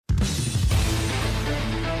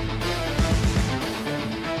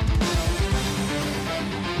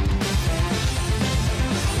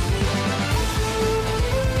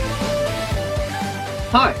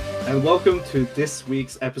Hi, and welcome to this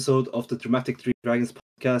week's episode of the Dramatic Three Dragons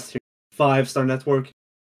podcast here on 5-Star Network.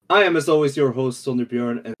 I am, as always, your host,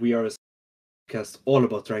 Sondre, and we are a podcast all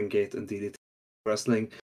about DRAGONGATE and DDT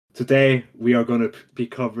wrestling. Today, we are going to be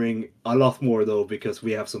covering a lot more, though, because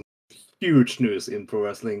we have some huge news in pro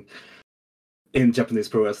wrestling, in Japanese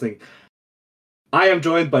pro wrestling. I am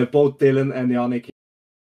joined by both Dylan and Yannik.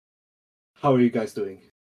 How are you guys doing?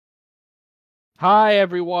 Hi,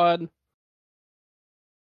 everyone.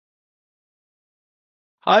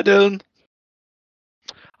 Hi, Dylan.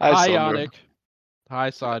 Hi, Sondre. Yannik.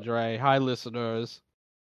 Hi, Sondre. Hi, listeners.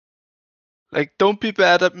 Like, don't be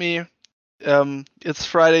bad at me. It's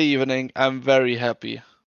Friday evening. I'm very happy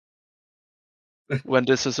when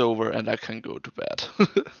this is over and I can go to bed.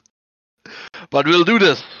 But we'll do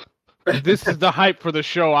this. This is the hype for the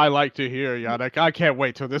show I like to hear, Yannik. I can't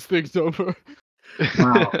wait till this thing's over.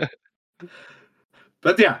 Wow.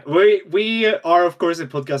 But yeah, we are, of course, a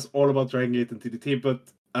podcast all about DRAGONGATE and DDT,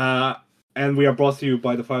 and we are brought to you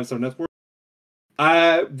by the 5-Star Network.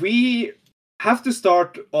 We have to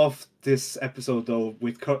start off this episode, though,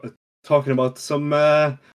 with talking about some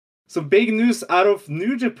big news out of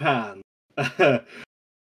New Japan. That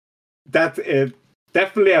it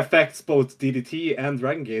definitely affects both DDT and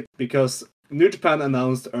DRAGONGATE, because New Japan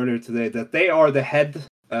announced earlier today that they are the head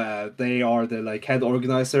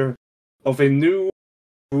organizer of a new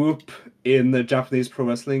group in the Japanese pro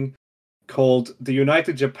wrestling called the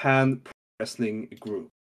United Japan Pro Wrestling Group.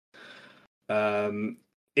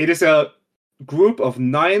 It is a group of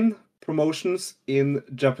 9 promotions in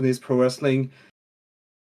Japanese pro wrestling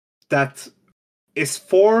that is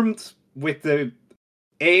formed with the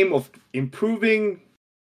aim of improving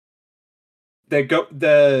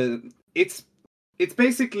it's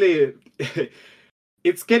basically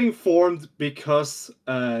it's getting formed because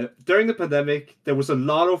during the pandemic there was a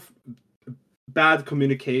lot of bad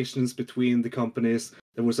communications between the companies.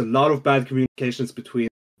 There was a lot of bad communications between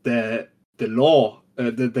the law,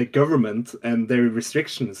 the government, and their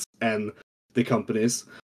restrictions, and the companies,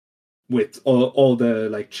 with all the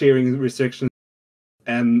like cheering restrictions.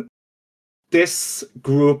 And this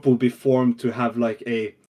group will be formed to have like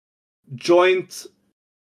a joint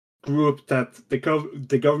group that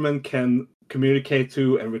the government can communicate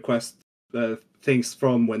to and request things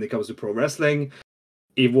from when it comes to pro wrestling.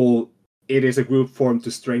 It is a group formed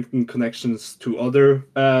to strengthen connections to other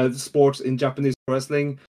sports in Japanese pro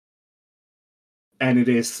wrestling, and it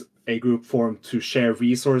is a group formed to share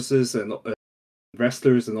resources and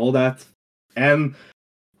wrestlers and all that, and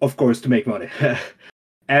of course to make money.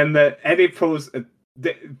 And any pros, a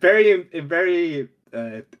very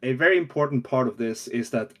important part of this is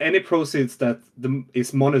that any proceeds that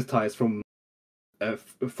is monetized from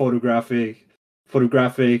photographic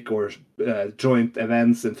or joint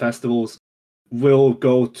events and festivals will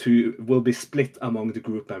be split among the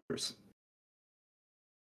group members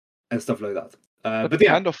and stuff like that. But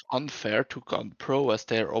yeah, kind of unfair to Gun Pro, as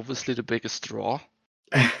they're obviously the biggest draw.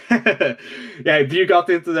 yeah. If you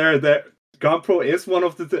got into there, the GunPro is one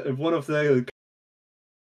of the.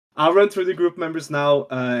 I'll run through the group members now,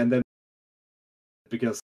 and then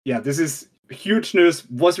because this is huge news,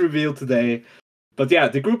 was revealed today. But yeah,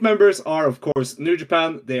 the group members are, of course, New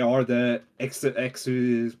Japan. They are the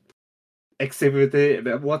executive. What's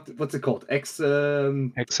it called?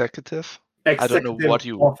 Executive. I don't know what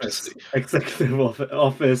you office. Executive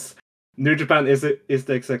office. New Japan is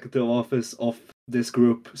the executive office of this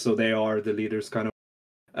group, so they are the leaders, kind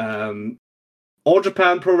of. All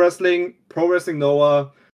Japan Pro Wrestling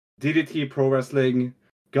Noah, DDT Pro Wrestling,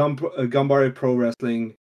 Gambare Pro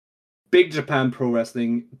Wrestling, Big Japan Pro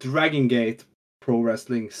Wrestling, DRAGONGATE Pro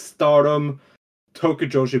Wrestling, Stardom,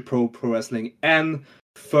 Tokujoshi Pro Wrestling, and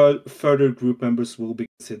further group members will be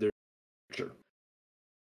considered.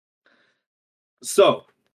 So,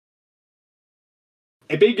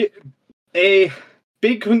 a big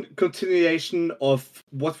continuation of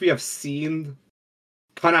what we have seen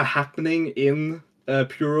kind of happening in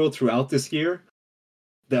Puro throughout this year.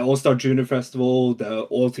 The All-Star Junior Festival, the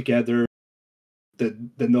All Together, the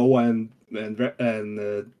Noah and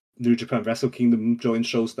New Japan Wrestle Kingdom joint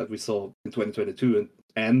shows that we saw in 2022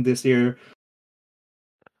 and this year.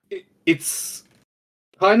 It's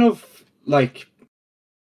kind of like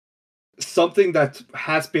something that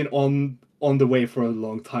has been on the way for a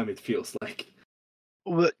long time, it feels like.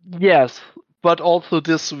 Well, yes, but also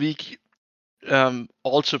this week, New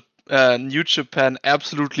Japan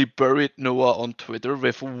absolutely buried Noah on Twitter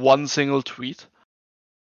with one single tweet.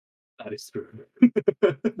 That is true.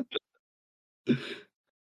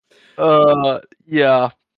 Yeah.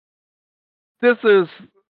 This is...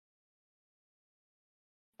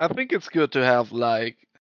 I think it's good to have like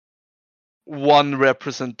one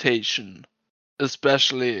representation,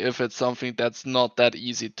 especially if it's something that's not that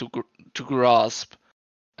easy to grasp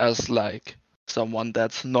as like someone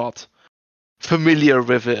that's not familiar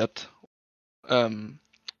with it,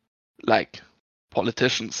 like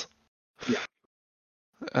politicians. Yeah.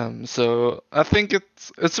 So I think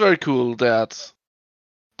it's very cool that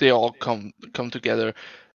they all come together.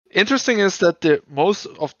 Interesting is that most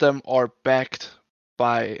of them are backed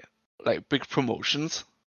by like big promotions,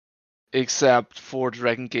 except for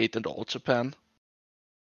Dragon Gate and All Japan.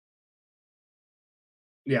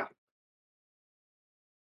 Yeah.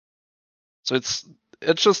 So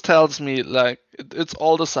it just tells me like it's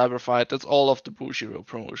all the Cyber Fight, it's all of the Bushiro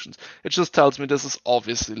promotions. It just tells me this is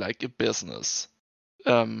obviously like a business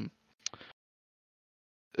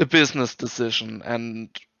decision, and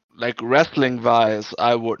like wrestling wise,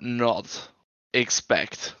 I would not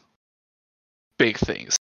expect big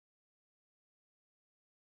things.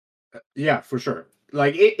 Yeah, for sure.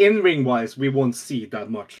 Like in ring wise, we won't see that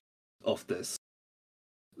much of this.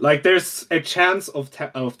 Like there's a chance of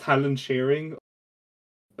talent sharing,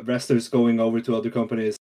 wrestlers going over to other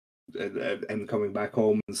companies and coming back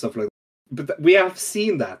home and stuff like that. But we have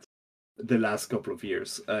seen that the last couple of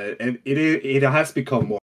years, and it has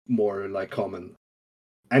become more like common,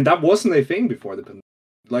 and that wasn't a thing before the pandemic.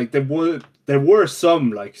 Like there were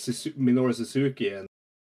some like Minoru Suzuki and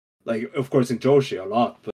like of course in Joshi a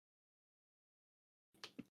lot, but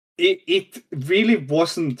it really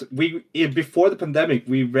wasn't. Before the pandemic,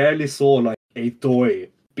 we rarely saw like a Doi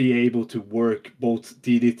be able to work both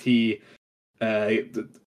DDT,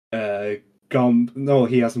 Gum. No,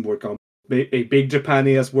 he hasn't worked Gum. A Big Japan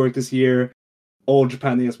he has worked this year. All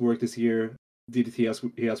Japan he has worked this year.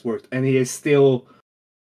 DDT he has worked, and he is still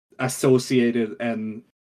associated and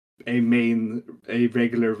a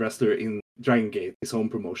regular wrestler in Dragon Gate, his home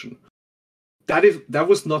promotion. That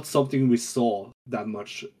was not something we saw that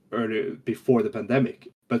much earlier before the pandemic,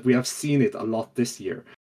 but we have seen it a lot this year,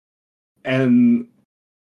 and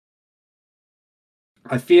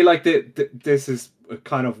I feel like this is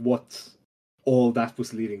kind of what all that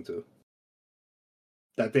was leading to.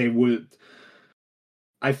 That they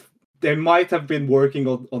might have been working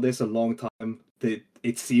on this a long time.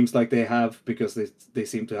 It seems like they have, because they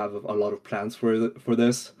seem to have a lot of plans for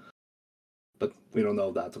this, but we don't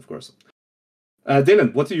know that, of course.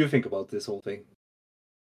 Dylan, what do you think about this whole thing?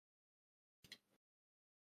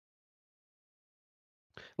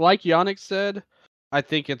 Like Yannik said, I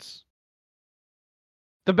think it's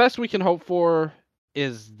the best we can hope for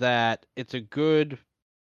is that it's a good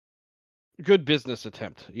business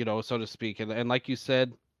attempt, so to speak. And like you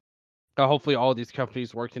said, hopefully all these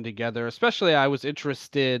companies working together. Especially, I was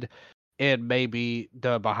interested in maybe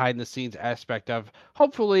the behind the scenes aspect of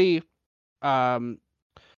hopefully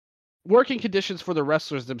working conditions for the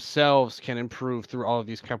wrestlers themselves can improve through all of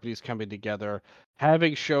these companies coming together.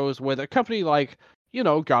 Having shows with a company like,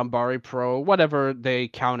 Gambari Pro, whatever they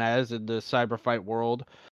count as in the cyber fight world,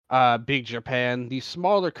 Big Japan, these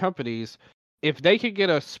smaller companies, if they could get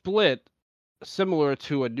a split similar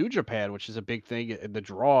to a New Japan, which is a big thing in the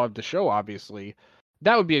draw of the show, obviously,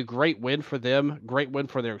 that would be a great win for them, great win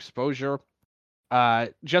for their exposure.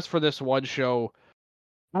 Just for this one show,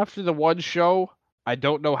 after the one show, I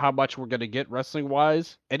don't know how much we're going to get wrestling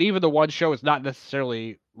wise. And even the one show is not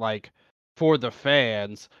necessarily like for the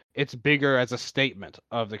fans, it's bigger as a statement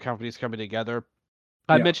of the companies coming together.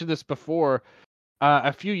 I mentioned this before.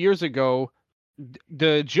 A few years ago,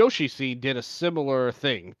 the Joshi scene did a similar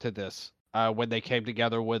thing to this when they came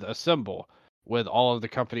together with Assemble, with all of the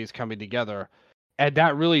companies coming together. And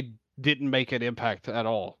that really didn't make an impact at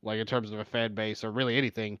all, like in terms of a fan base or really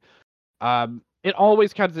anything. It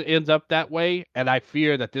always kind of ends up that way, and I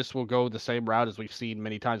fear that this will go the same route as we've seen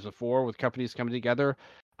many times before with companies coming together.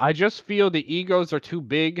 I just feel the egos are too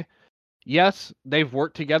big. Yes, they've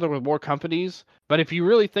worked together with more companies, but if you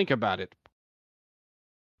really think about it,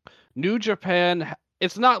 New Japan,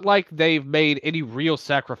 it's not like they've made any real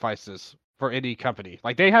sacrifices for any company.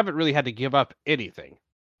 Like, they haven't really had to give up anything,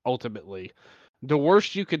 ultimately. The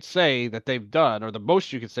worst you could say that they've done, or the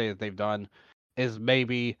most you could say that they've done, is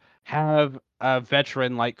maybe have a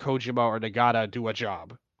veteran like Kojima or Nagata do a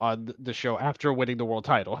job on the show after winning the world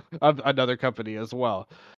title of another company as well.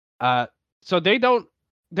 Uh, so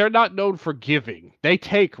they're not known for giving. They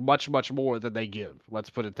take much, much more than they give. Let's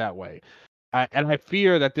put it that way. And I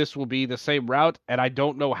fear that this will be the same route, and I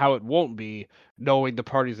don't know how it won't be, knowing the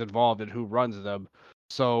parties involved and who runs them.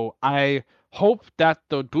 So I hope that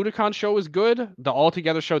the Budokan show is good. The All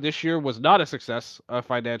Together show this year was not a success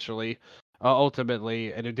financially,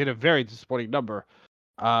 ultimately, and it did a very disappointing number.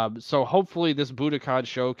 So hopefully this Budokan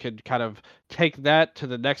show can kind of take that to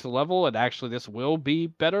the next level, and actually this will be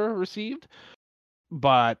better received.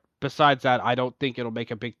 But besides that, I don't think it'll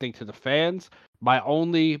make a big thing to the fans. My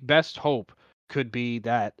only best hope could be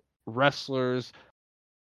that wrestlers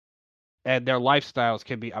and their lifestyles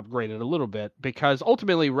can be upgraded a little bit, because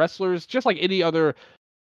ultimately wrestlers, just like anything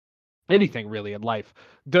really in life,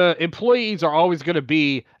 the employees are always going to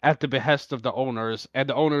be at the behest of the owners, and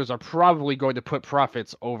the owners are probably going to put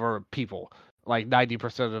profits over people like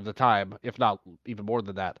 90% of the time, if not even more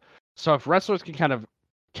than that. So if wrestlers can kind of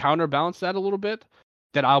counterbalance that a little bit,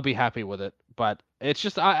 then I'll be happy with it. But it's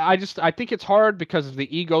just I think it's hard because of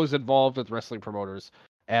the egos involved with wrestling promoters,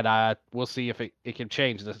 and we'll see if it can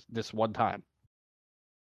change this one time.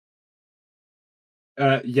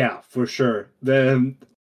 Yeah, for sure.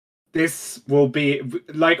 This will be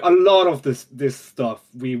like a lot of this stuff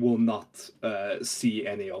we will not see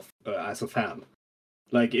any of as a fan.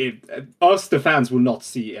 Like us, the fans, will not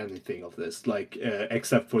see anything of this, like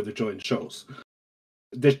except for the joint shows.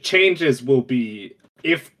 The changes will be,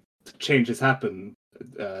 if changes happen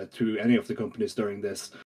to any of the companies during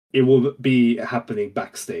this, it will be happening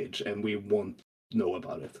backstage, and we won't know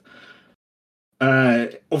about it.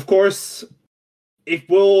 Of course, it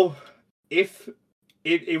will. If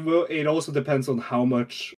it will, it also depends on how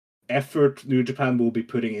much effort New Japan will be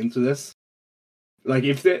putting into this. Like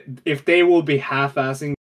if they will be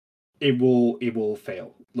half-assing, it will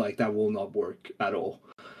fail. Like that will not work at all.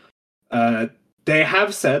 They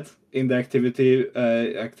have said in the activity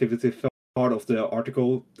part of the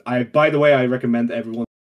article. By the way, I recommend everyone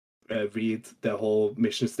read the whole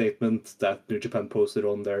mission statement that New Japan posted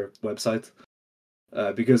on their website,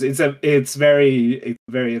 because it's very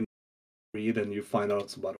read, and you find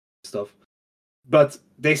out about stuff. But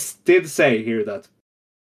they did say here that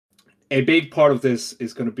a big part of this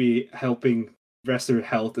is going to be helping wrestler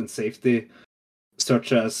health and safety,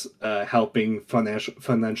 such as helping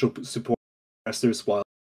financial support wrestlers while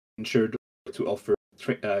injured, to offer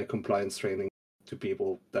compliance training to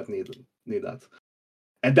people that need that.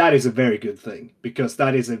 And that is a very good thing, because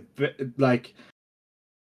that is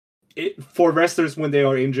for wrestlers when they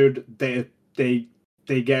are injured, they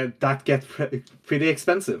get pretty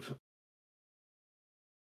expensive.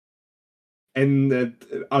 And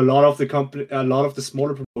a lot of the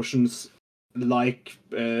smaller promotions like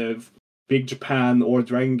Big Japan or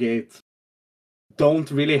Dragon Gate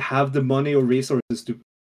don't really have the money or resources to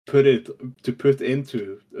put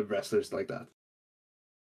into wrestlers like that.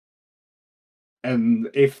 And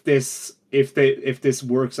if this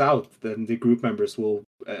works out, then the group members will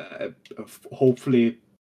hopefully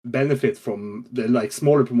benefit from the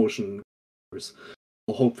smaller promotion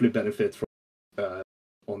will hopefully benefit from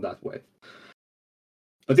on that way.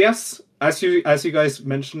 But yes, as you guys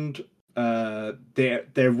mentioned,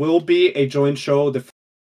 there will be a joint show that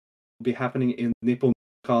will be happening in Nippon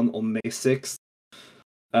Budokan on May 6th.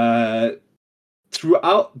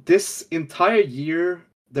 Throughout this entire year,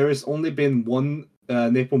 there has only been one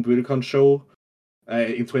Nippon Budokan show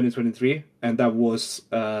in 2023, and that was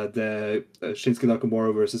the Shinsuke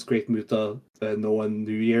Nakamura versus Great Muta Noah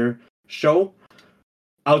New Year show.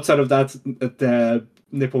 Outside of that, the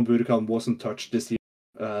Nippon Budokan wasn't touched this year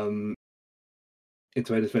in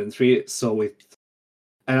 2023.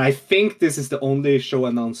 And I think this is the only show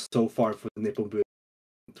announced so far for the Nippon Budokan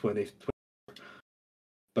 2024.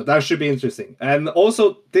 But that should be interesting. And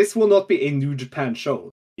also, this will not be a New Japan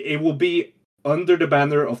show. It will be under the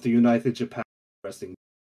banner of the United Japan Wrestling.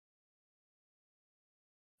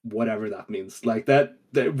 Whatever that means. Like that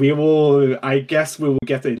we will, I guess we will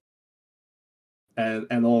get it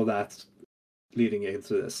and all that leading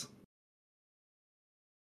into this.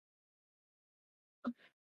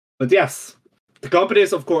 But yes, the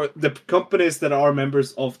companies that are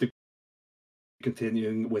members of the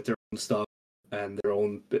continuing with their own stuff and their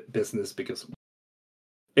own business, because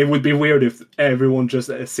it would be weird if everyone just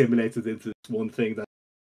assimilated into this one thing, that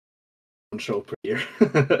one show per year.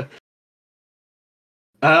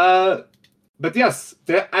 But yes,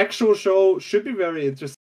 the actual show should be very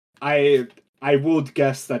interesting. I would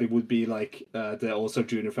guess that it would be like the All-Star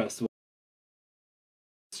Junior Festival.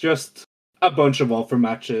 It's just a bunch of offer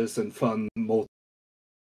matches and fun mode.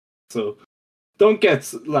 So don't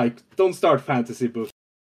start fantasy book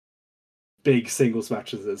big singles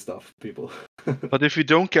matches and stuff, people. But if we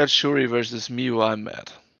don't get Shuri versus Miyu, I'm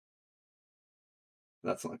mad.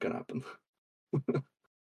 That's not gonna happen.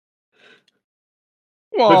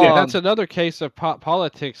 Well, yeah. That's another case of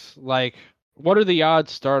politics. Like, what are the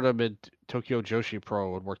odds Stardom and Tokyo Joshi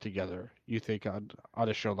Pro would work together, you think, on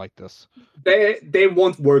a show like this? They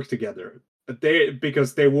won't work together.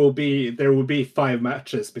 because there will be 5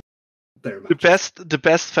 matches between their matches. The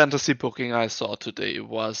best fantasy booking I saw today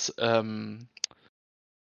was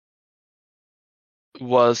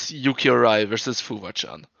Yuki Arai versus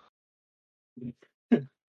Fuwa-chan.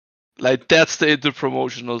 Like, that's the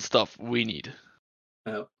interpromotional stuff we need.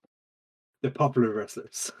 The popular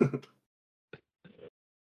wrestlers.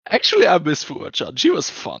 Actually, I miss Fuwa-chan. She was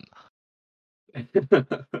fun.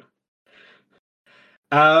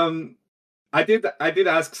 I did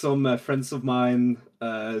ask some friends of mine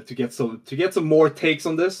to get some more takes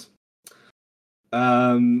on this.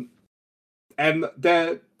 And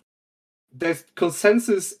the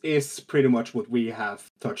consensus is pretty much what we have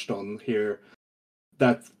touched on here,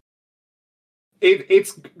 that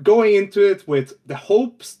it's going into it with the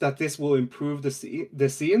hopes that this will improve the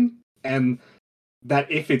scene, and that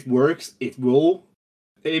if it works, it will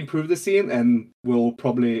improve the scene and will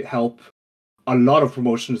probably help a lot of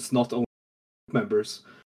promotions, not only members.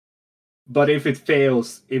 But if it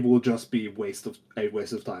fails, it will just be a waste of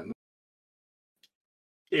time.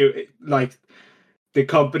 Like, the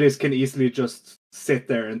companies can easily just sit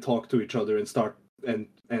there and talk to each other and start and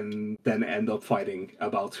then end up fighting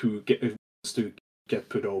about who gets to get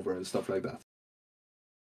put over and stuff like that.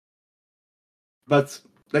 But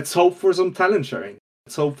let's hope for some talent sharing.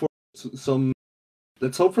 Let's hope for some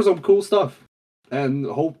cool stuff, and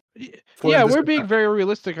hope. Yeah, we're being very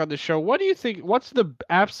realistic on the show. What do you think? What's the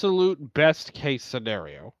absolute best case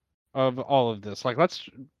scenario of all of this? Like, let's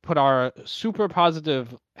put our super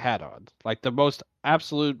positive hat on. Like, the most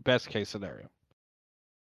absolute best case scenario.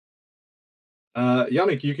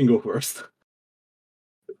 Yannik, you can go first.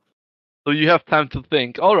 So you have time to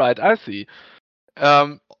think. All right, I see.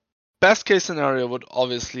 Best case scenario would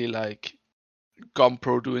obviously like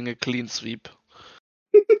Gompro doing a clean sweep.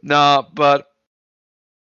 Nah, but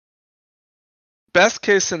best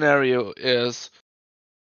case scenario is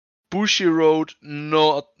Bushiroad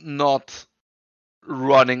not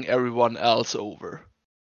running everyone else over.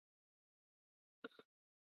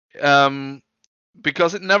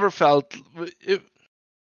 Because it never felt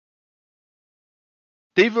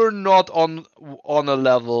they were not on a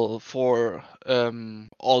level for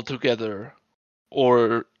All Together,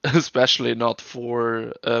 or especially not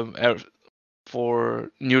for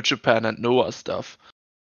New Japan and Noah stuff.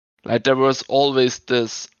 Like, there was always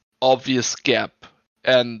this obvious gap,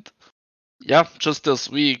 and yeah, just this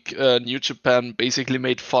week, New Japan basically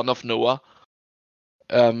made fun of Noah,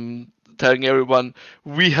 telling everyone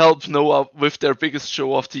we helped Noah with their biggest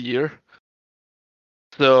show of the year.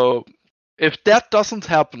 So if that doesn't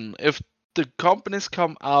happen, if the companies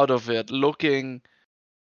come out of it looking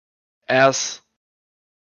as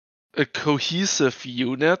a cohesive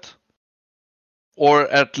unit, or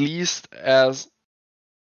at least as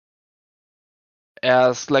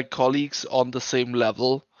like colleagues on the same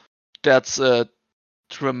level, that's a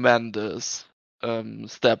tremendous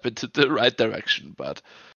step into the right direction. But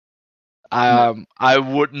I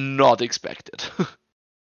would not expect it.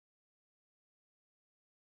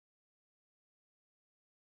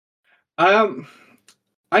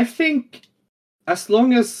 I think as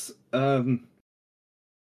long as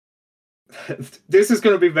this is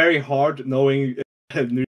going to be very hard knowing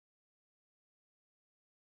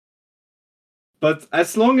but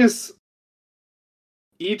as long as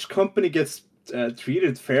each company gets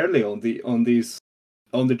treated fairly on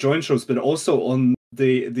the joint shows, but also on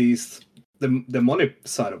the money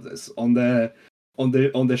side of this, on the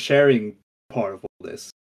sharing part of all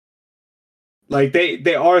this. Like,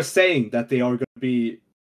 they are saying that they are going to be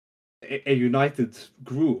a united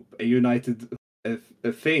group, a united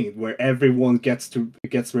a thing where everyone gets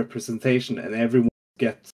representation and everyone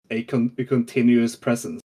gets a continuous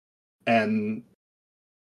presence. And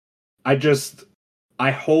I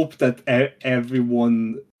hope that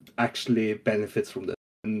everyone actually benefits from this,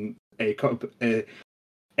 and a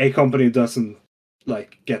company doesn't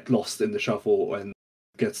like get lost in the shuffle and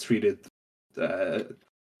gets treated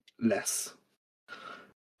less.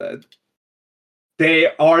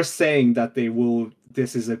 They are saying that they will.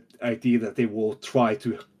 This is an idea that they will try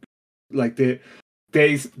to, like,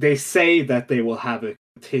 they say that they will have a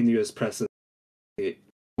continuous presence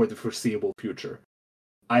for the foreseeable future.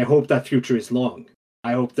 I hope that future is long.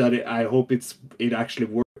 I hope it actually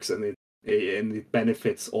works and it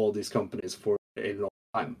benefits all these companies for a long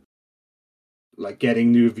time. Like,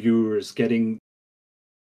 getting new viewers, getting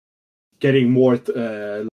more,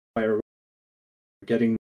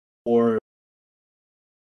 getting more,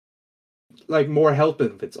 like, more health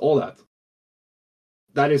benefits, all that.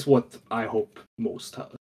 That is what I hope most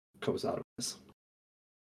comes out of this.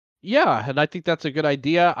 Yeah, and I think that's a good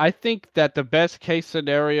idea. I think that the best case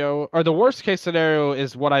scenario, or the worst case scenario,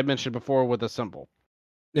 is what I mentioned before with a symbol.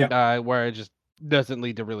 Yeah. Where it just doesn't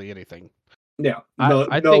lead to really anything. Yeah.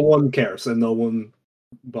 I No think, one cares and no one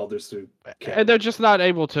bothers to care. and they're just not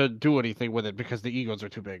able to do anything with it because the egos are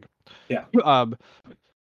too big. Yeah.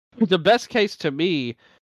 The best case to me,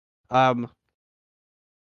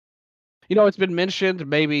 it's been mentioned.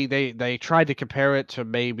 Maybe they tried to compare it to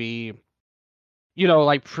maybe,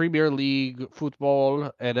 like Premier League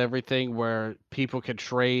football and everything, where people can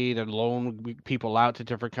trade and loan people out to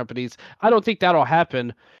different companies. I don't think that'll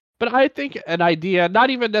happen, but I think an idea, not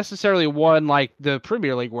even necessarily one like the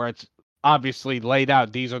Premier League, where it's obviously laid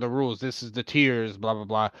out, these are the rules, this is the tiers, blah blah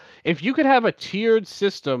blah. If you could have a tiered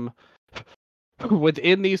system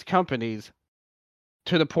within these companies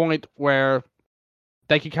to the point where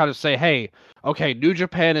they can kind of say, hey, okay, New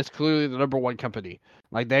Japan is clearly the number one company,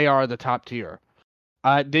 like they are the top tier.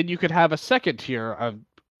 Then you could have a second tier of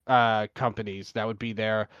companies that would be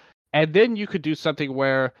there, and then you could do something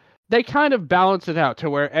where they kind of balance it out to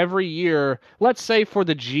where every year, let's say for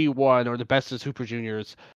the G1 or the Best of Super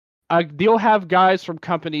Juniors, you'll have guys from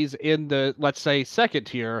companies in the, let's say, second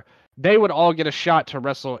tier. They would all get a shot to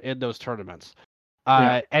wrestle in those tournaments.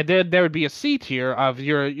 And then there would be a C tier of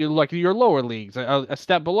your lower leagues, a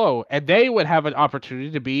step below, and they would have an opportunity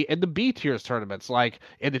to be in the B tiers tournaments, like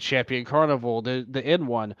in the Champion Carnival, the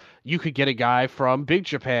N1. You could get a guy from Big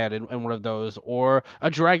Japan in one of those, or a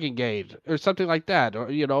Dragon Gate, or something like that, or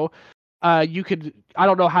you could. I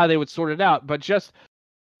don't know how they would sort it out, but just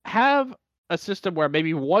have a system where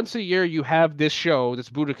maybe once a year you have this show, this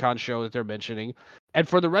Budokan show that they're mentioning, and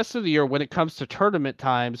for the rest of the year, when it comes to tournament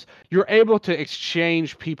times, you're able to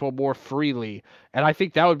exchange people more freely. And I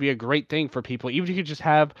think that would be a great thing for people. Even if you could just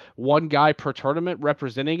have one guy per tournament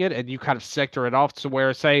representing it, and you kind of sector it off to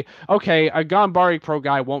where, say, okay, a Ganbare Pro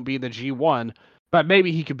guy won't be in the G1, but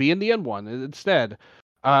maybe he could be in the N1 instead.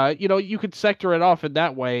 You could sector it off in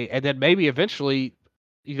that way, and then maybe eventually,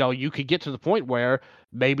 you could get to the point where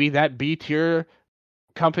maybe that B tier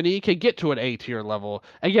company can get to an A tier level.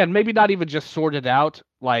 Again, maybe not even just sorted out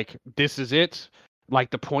like this is it, like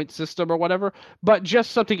the point system or whatever, but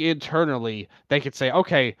just something internally they could say,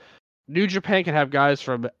 okay, New Japan can have guys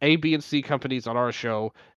from A, B, and C companies on our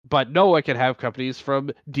show, but Noah can have companies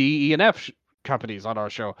from D, E, and F companies on our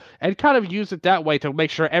show, and kind of use it that way to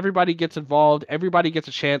make sure everybody gets involved, everybody gets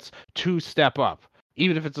a chance to step up.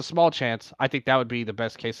 Even if it's a small chance, I think that would be the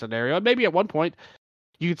best case scenario. And maybe at one point,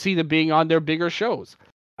 you could see them being on their bigger shows,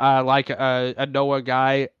 like a Noah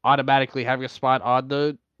guy automatically having a spot on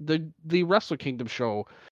the Wrestle Kingdom show,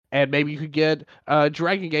 and maybe you could get a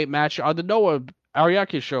Dragon Gate match on the Noah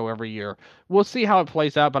Ariake show every year. We'll see how it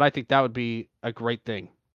plays out, but I think that would be a great thing.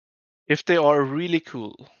 If they are really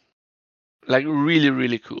cool, like really,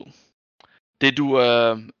 really cool, they do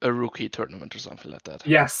a rookie tournament or something like that.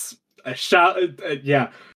 Yes. Yeah.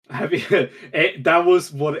 That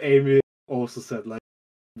was what Amy also said. Like,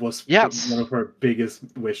 was Yes. one of her biggest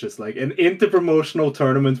wishes. Like an interpromotional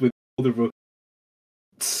tournament with all the rookies.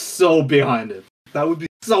 So behind it. That would be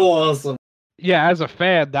so awesome. Yeah, as a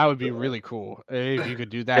fan, that would be really cool if you could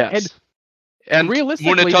do that. Yes. And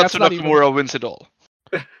realistically, that's Munetatsu not even. Nakamura wins it all.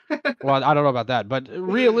 Well, I don't know about that, but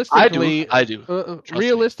realistically, I do.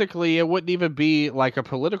 Realistically, it wouldn't even be like a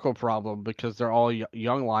political problem because they're all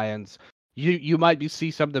young lions. You might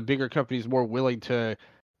see some of the bigger companies more willing to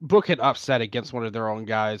book an upset against one of their own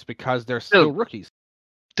guys because they're still rookies.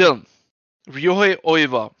 Dylan, Ryohei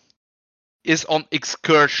Oiwa is on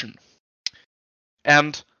excursion,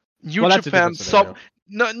 and New Japan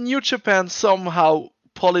somehow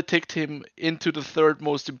politicked him into the third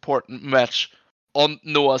most important match on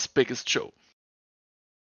Noah's biggest show.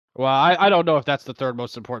 Well, I don't know if that's the third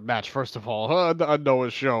most important match, first of all, on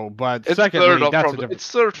Noah's show, but it's secondly, that's a different.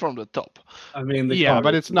 It's third from the top. I mean,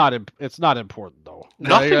 but it's not important though.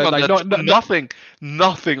 Nothing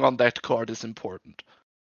on that card is important.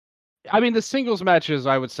 I mean, the singles matches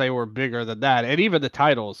I would say were bigger than that, and even the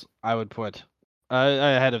titles I would put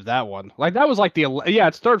ahead of that one. Like that was like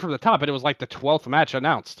it's third from the top, and it was like the 12th match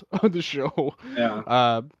announced on the show.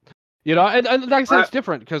 Yeah. And like I said, it's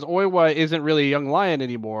different because Oiwa isn't really a young lion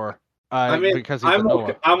anymore. Because he's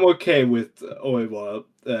I'm okay with Oiwa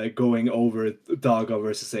going over Daga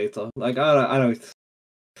versus Eita. Like I don't.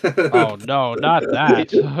 Oh no, not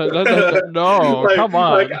that! No, like, come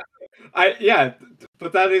on.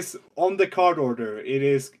 But that is on the card order.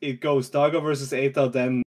 It goes Daga versus Eita,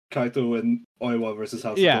 then Kaito and Oiwa versus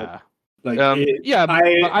House. Yeah. Like does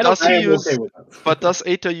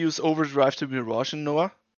Eita use Overdrive to Mirage in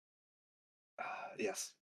Noah?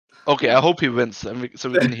 Yes. Okay, I hope he wins, so we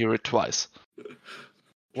can hear it twice.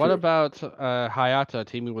 What True. about Hayata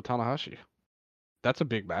teaming with Tanahashi? That's a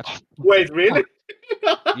big match. Wait, really?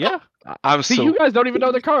 Yeah. I'm See, so you guys don't even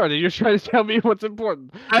know the card, and you're trying to tell me what's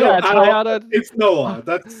important. I Yeah, don't. it's I don't. Hayata. It's Noah.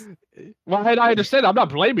 That's. Well, and I understand. I'm not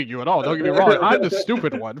blaming you at all. Don't get me wrong. I'm the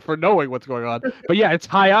stupid one for knowing what's going on. But yeah, it's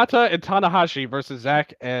Hayata and Tanahashi versus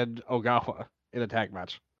Zack and Ogawa in a tag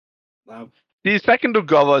match. the second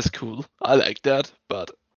Ogawa is cool. I like that,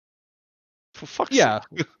 but for fuck's Yeah,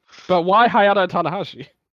 sake. but why Hayata and Tanahashi?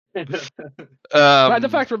 But the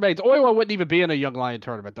fact remains, Oiwa wouldn't even be in a Young Lion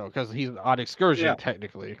tournament though, because he's on excursion Yeah.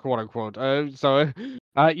 technically, quote unquote.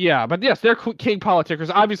 Yeah, but yes, they're king politicers.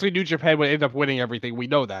 Obviously, New Japan would end up winning everything. We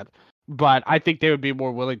know that, but I think they would be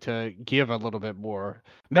more willing to give a little bit more.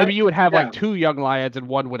 Maybe you would have yeah. like 2 Young Lions and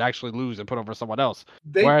one would actually lose and put over someone else.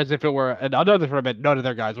 They. Whereas if it were another tournament, none of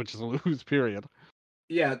their guys would just lose. Period.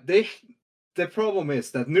 Yeah. They. The problem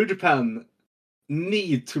is that New Japan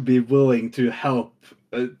need to be willing to help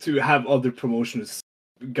to have other promotions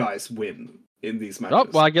guys win in these matches. Oh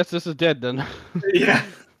well, I guess this is dead then. Yeah.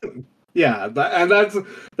 Yeah, and that's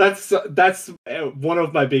one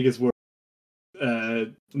of my biggest worries.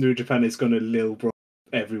 New Japan is gonna little bro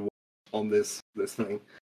everyone on this thing.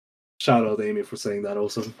 Shout out Amy for saying that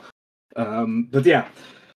also. But yeah,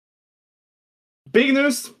 big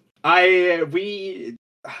news. I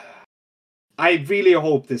really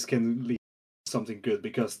hope this can lead to something good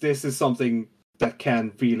because this is something that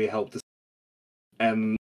can really help this.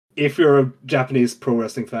 And if you're a Japanese pro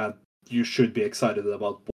wrestling fan, you should be excited about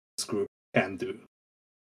what this group can do.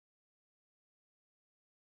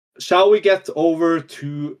 Shall we get over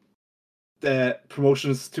to the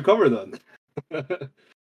promotions to cover then?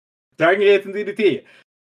 DRAGONGATE and DDT.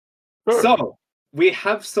 Sure. So we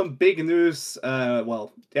have some big news.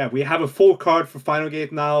 We have a full card for Final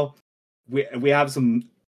Gate now. We have some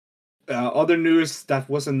other news that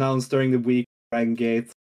was announced during the week.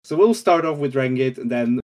 DRAGONGATE. So we'll start off with DRAGONGATE and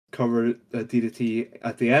then cover DDT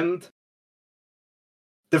at the end.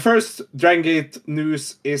 The first DRAGONGATE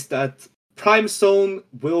news is that Prime Zone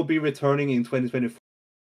will be returning in 2024.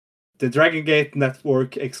 The DRAGONGATE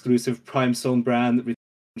Network exclusive Prime Zone brand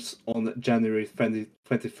returns on January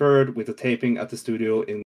 23rd with a taping at the studio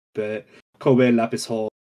in the Kobe Lapis Hall.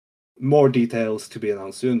 More details to be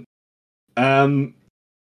announced soon.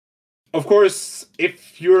 Of course,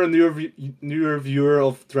 if you're a newer viewer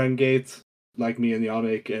of DRAGONGATE, like me and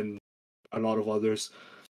Yannik and a lot of others,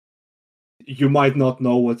 you might not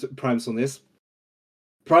know what Prime Zone is.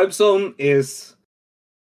 Prime Zone is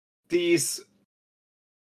these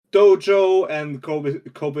dojo and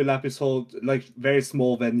Kobe Lapis Hall, like very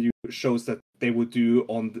small venue shows that they would do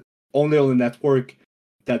only on the network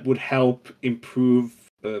that would help improve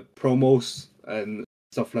promos and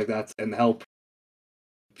stuff like that and help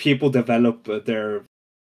people develop their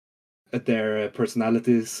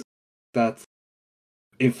personalities that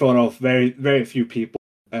in front of very, very few people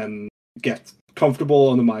and get comfortable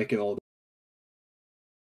on the mic and all that.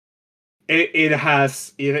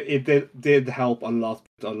 It did help a lot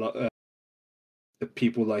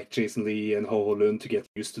people like Jason Lee and Ho Ho Lun to get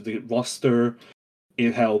used to the roster.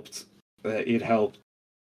 It helped Yoshioka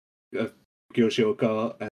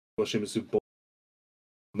and Yoshimizu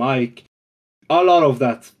Mike. A lot of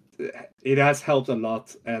that. It has helped a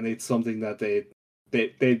lot, and it's something that they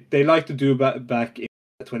like to do back in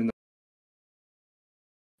 2019.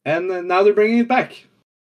 And now they're bringing it back,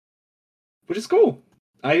 which is cool.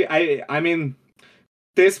 I mean,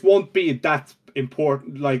 this won't be that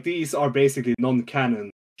important. Like, these are basically non-canon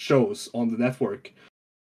shows on the network,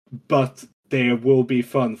 but they will be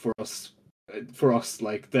fun for us,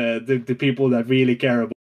 like the people that really care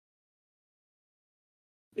about.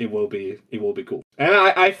 It will be cool, and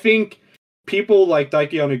I think people like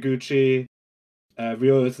Daiki Yamaguchi,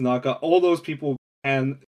 Ryo Tanaka, all those people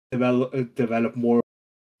can develop more of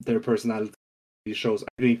their personality in these shows. I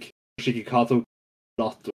think Yoshiki Kato a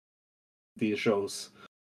lot of these shows.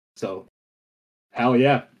 So, hell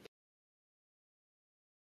yeah.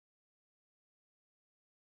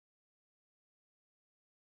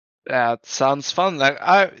 That sounds fun. Like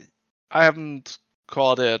I haven't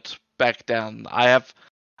caught it back then.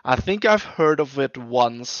 I think I've heard of it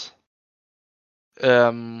once.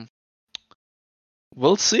 We'll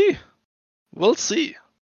see. We'll see.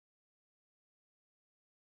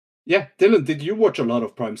 Yeah, Dylan, did you watch a lot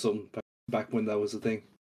of Prime Zone back when that was a thing?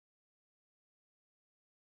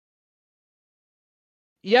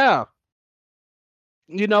 Yeah.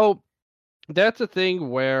 You know, that's a thing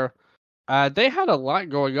where they had a lot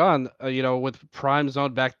going on, with Prime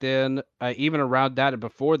Zone back then. Even around that and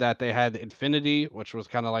before that, they had Infinity, which was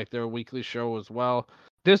kind of like their weekly show as well.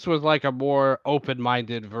 this was like a more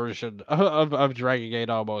open-minded version of Dragon Gate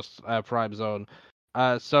almost, Prime Zone.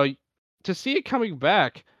 So to see it coming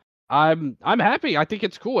back, I'm happy. I think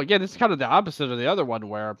it's cool. Again, it's kind of the opposite of the other one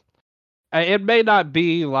where it may not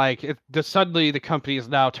be like suddenly the company is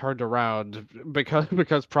now turned around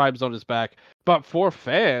because Prime Zone is back, but for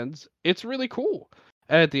fans, it's really cool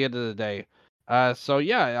at the end of the day. So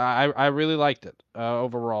yeah, I really liked it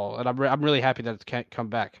overall, and I'm really happy that it's can't come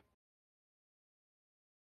back.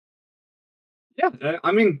 Yeah,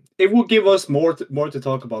 I mean, it will give us more to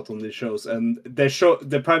talk about on these shows, and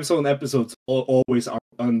the Prime Zone episodes always are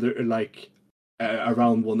under like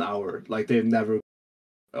around 1 hour. Like they never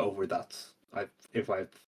over that. If I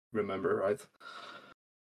remember right.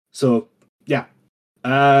 So yeah,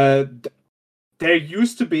 there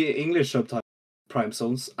used to be English subtitles Prime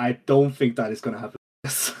Zones. I don't think that is gonna happen.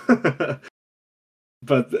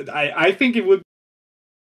 But I think it would.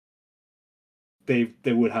 They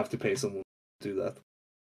would have to pay someone to do that,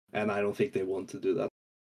 and I don't think they want to do that.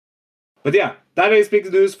 But yeah, that is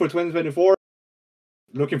big news for 2024.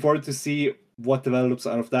 Looking forward to see what develops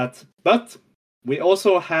out of that. But we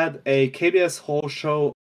also had a KBS Hall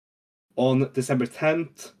show on December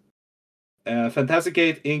 10th. Fantastic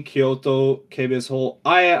Gate in Kyoto, KBS Hall.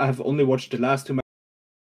 I have only watched the last two matches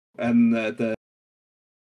and the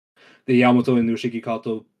Yamato and Yoshiki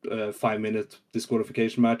Kato 5-minute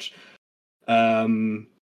disqualification match.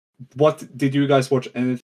 What did you guys watch?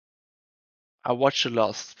 Anything? I watched the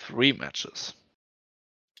last 3 matches.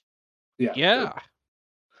 Yeah.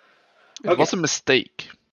 It was a mistake.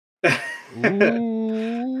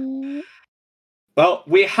 Ooh. Well,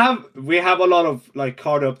 we have a lot of like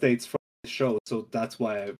card updates from the show, so that's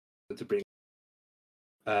why I wanted to bring.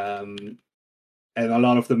 And a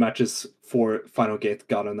lot of the matches for Final Gate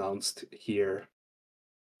got announced here,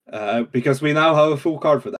 because we now have a full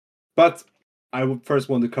card for that. But I would first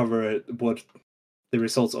want to cover what the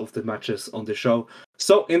results of the matches on the show.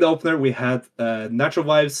 So in the opener, we had Natural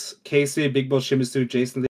Vibes, Casey, Big Boss Shimizu,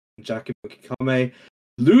 Jason Lee, and Jackie Kame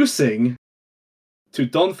losing to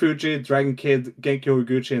Don Fuji, Dragon Kid, Genki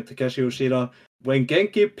Horiguchi, and Takeshi Yoshida when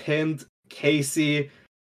Genki pinned Casey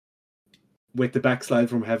with the backslide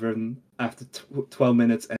from heaven after 12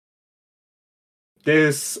 minutes. And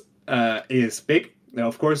this is big. Now,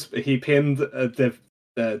 of course, he pinned the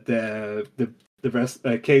rest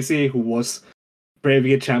Casey, who was Brave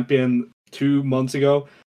Gate champion 2 months ago.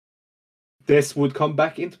 This would come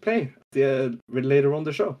back into play later on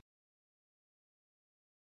the show.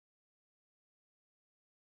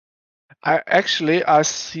 I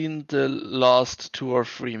seen the last 2 or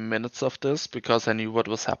 3 minutes of this because I knew what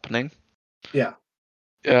was happening. Yeah.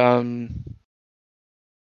 The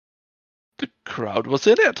crowd was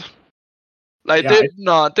in it. Like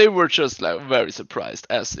they were just like very surprised,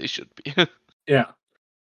 as they should be. Yeah.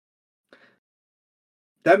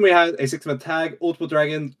 Then we had a 6-man tag, Ultimate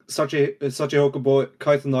Dragon, Sachi Hokubo,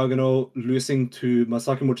 Kaito Nagano losing to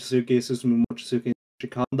Masaki Mochizuki, Susumu Mochizuki, and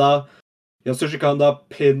Shikanda. Yasushi Kanda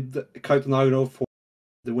pinned Kaito Nagano for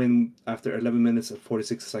the win after 11 minutes and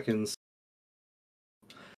 46 seconds.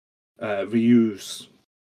 Reuse.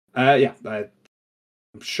 Yeah, I'm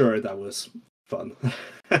sure that was fun.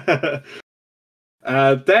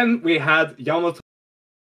 Then we had Yamato.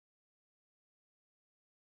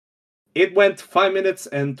 It went 5 minutes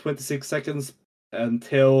and 26 seconds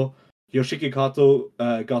until Yoshiki Kato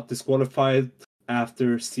got disqualified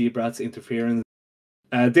after Seabrat's interference.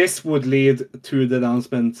 This would lead to the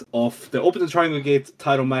announcement of the Open the Triangle Gate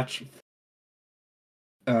title match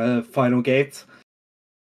Final Gate,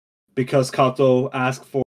 because Kato asked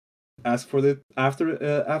for it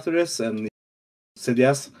after this and said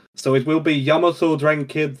yes. So it will be Yamato, Dragon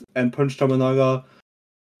Kid, and Punch Tominaga,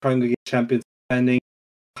 Triangle Gate champions defending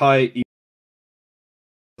Kai.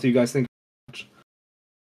 What do you guys think?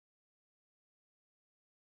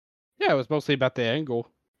 Yeah, it was mostly about the angle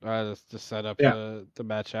to set up the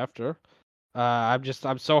match after.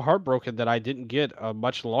 I'm so heartbroken that I didn't get a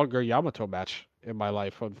much longer Yamato match in my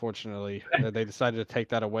life. Unfortunately, they decided to take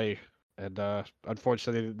that away, and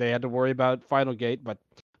unfortunately, they had to worry about Final Gate. But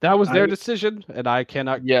that was their decision, and I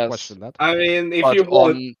cannot question that. I mean,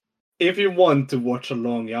 if you want to watch a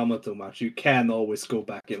long Yamato match, you can always go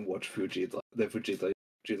back and watch the Fujita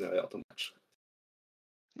Yamato match.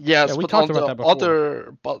 Yes, but on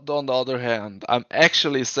the other hand, I'm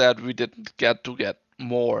actually sad we didn't get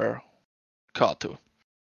more Kato.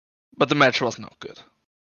 But the match was not good.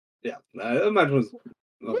 Yeah, the match was.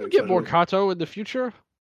 We'll get more Kato in the future.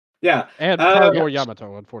 Yeah, and probably more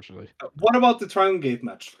Yamato, unfortunately. What about the Triangle Gate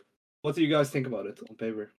match? What do you guys think about it on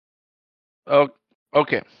paper? Oh,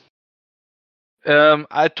 okay.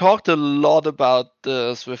 I talked a lot about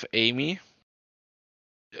this with Amy.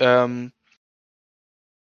 The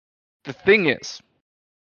thing is,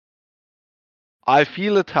 I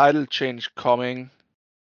feel a title change coming,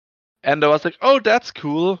 and I was like, "Oh, that's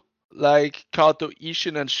cool!" Like Kato,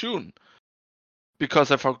 Ishin, and Shun, because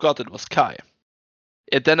I forgot it was Kai.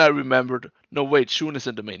 And then I remembered, no wait, Shun is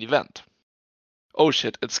in the main event. Oh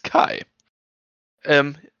shit, it's Kai.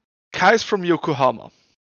 Kai's from Yokohama.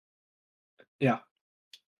 Yeah.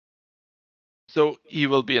 So he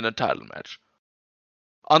will be in a title match.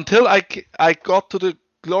 Until I got to the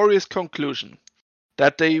glorious conclusion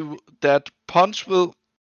that Punch will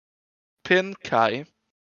pin Kai.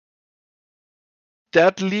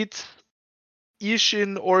 That leads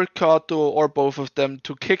Ishin or Kato or both of them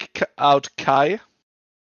to kick out Kai,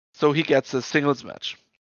 so he gets a singles match.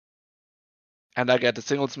 And I get a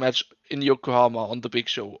singles match in Yokohama on the big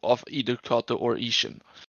show of either Kato or Ishin.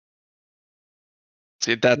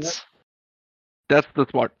 See, that's the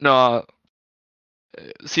smart. No,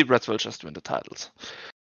 Seabrats will just win the titles.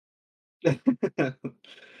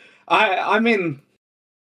 I mean,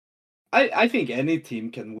 I think any team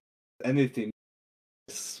can win anything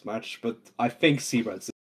this match, but I think Seabrats.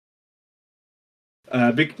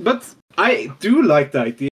 But I do like the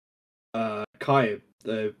idea. Kai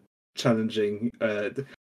challenging.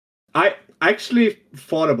 I actually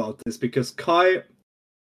thought about this because Kai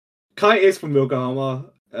is from Yokohama.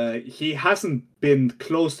 He hasn't been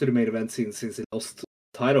close to the main event scene since he lost the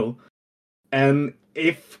title. And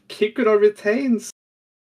if Kikuta retains,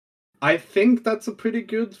 I think that's a pretty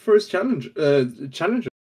good first challenger,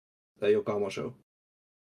 the Yokohama show.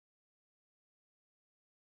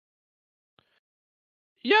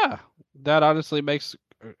 Yeah, that honestly makes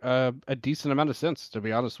a decent amount of sense, to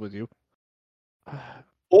be honest with you.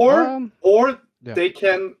 Or yeah.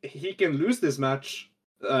 he can lose this match.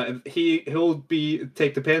 He'll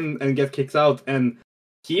take the pin and get kicked out, and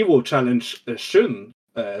he will challenge Shun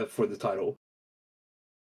for the title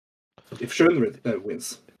if Shun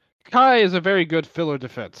wins. Kai is a very good filler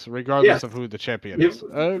defense, regardless of who the champion is.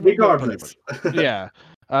 Regardless. Yeah.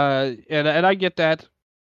 And I get that.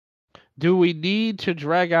 Do we need to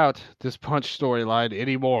drag out this Punch storyline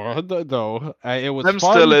anymore? Though it was. I'm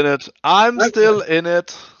fun. still in it. I'm still in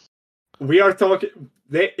it. We are talking.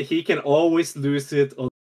 He can always lose it.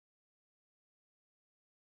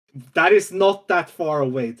 That is not that far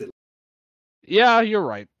away. Yeah, you're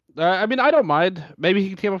right. I mean, I don't mind. Maybe he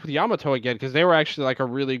can team up with Yamato again because they were actually like a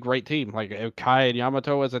really great team. Like Kai and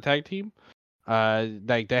Yamato as a tag team.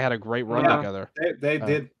 Like they had a great run together. They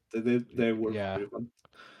did. They were pretty fun.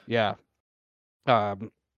 Yeah.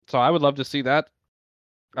 So I would love to see that.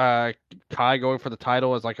 Kai going for the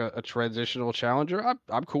title as like a transitional challenger.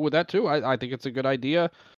 I'm cool with that too. I think it's a good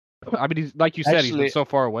idea. I mean, he's like you said, he's been so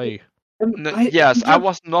far away. I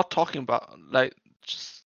was not talking about like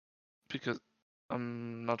just because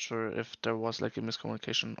I'm not sure if there was like a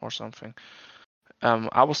miscommunication or something.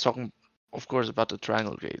 I was talking, of course, about the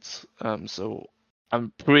Triangle Gates. So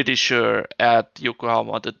I'm pretty sure at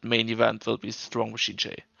Yokohama the main event will be Strong Machine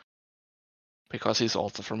J. Because he's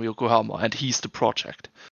also from Yokohama and he's the project.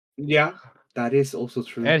 Yeah, that is also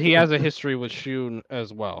true. And he has a history with Shun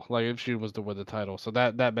as well. Like if Shun was to win the title, so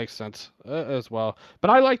that makes sense as well. But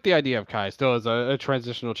I like the idea of Kai still as a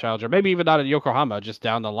transitional challenger. Maybe even not at Yokohama, just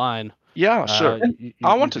down the line. Yeah, sure.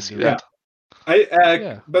 I want to see that.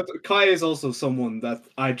 But Kai is also someone that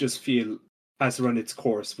I just feel has run its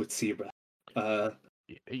course with Zebra. But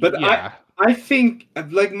yeah. I think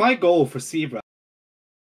like my goal for Zebra,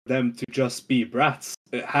 them to just be brats,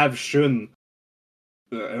 have Shun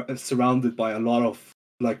surrounded by a lot of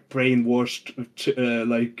like brainwashed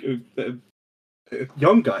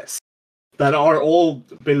young guys that are all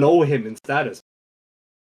below him in status.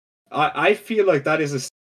 I feel like that is a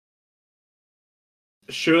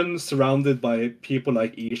Shun surrounded by people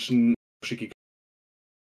like Ishin, Shiki,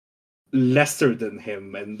 lesser than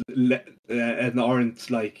him, and aren't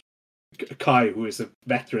like Kai, who is a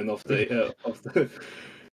veteran of the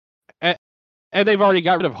And they've already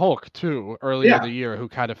got rid of Hulk too earlier in the year, who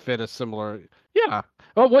kind of fit a similar. Yeah.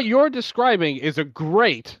 Well, what you're describing is a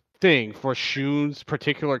great thing for Shun's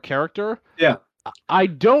particular character. Yeah. I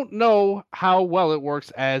don't know how well it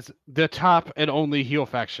works as the top and only heel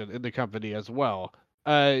faction in the company as well.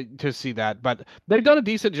 To see that, but they've done a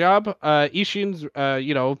decent job. Ishin's,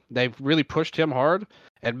 they've really pushed him hard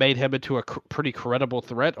and made him into a pretty credible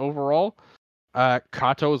threat overall.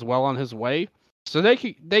 Kato is well on his way, so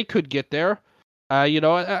they could get there. I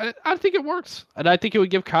think it works, and I think it would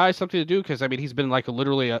give Kai something to do because I mean he's been like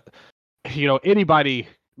literally anybody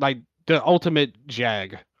like the ultimate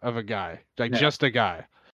jag of a guy, like just a guy.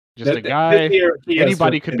 Just a guy.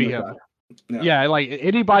 Anybody could be him. Yeah. Yeah, like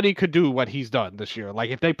anybody could do what he's done this year.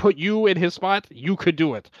 Like if they put you in his spot, you could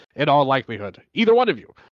do it in all likelihood. Either one of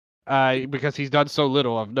you, because he's done so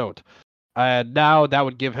little of note. Now that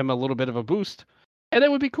would give him a little bit of a boost, and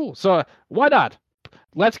it would be cool. So why not?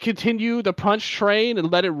 Let's continue the punch train and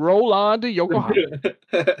let it roll on to Yokohama.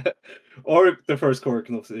 Or the first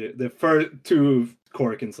Korakuen of the year. The first 2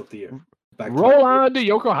 Korakuens of the year. Roll on to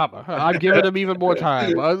Yokohama. I'm giving him even more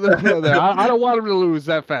time. I don't want him to lose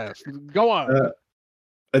that fast. Go on.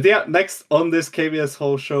 Yeah, next on this KBS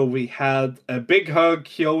whole show, we had a big hug,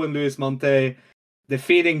 Hyo and Luis Monte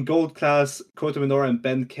defeating Gold Class, Kota Minoura and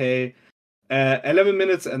Ben K. 11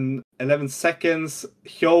 minutes and 11 seconds.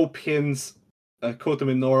 Hyo pins Kota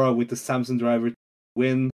Minoura with the Samson driver to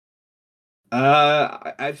win.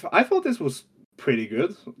 I thought this was pretty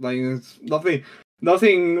good. Like it's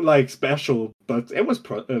nothing like special, but it was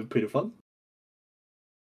pretty fun.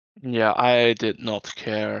 Yeah, I did not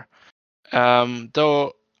care.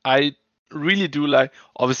 Though I really do like,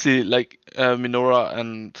 obviously, like Minoura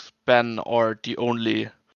and Ben are the only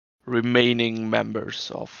remaining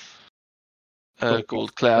members of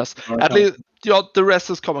Gold Class. At least the rest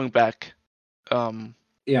is coming back.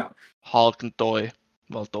 Yeah. Hulk and Doi.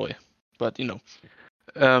 Well, Doi. But, you know.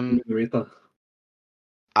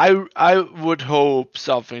 I would hope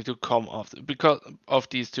something to come because of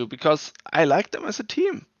these two, because I like them as a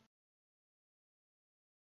team.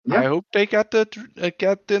 Yeah. I hope they get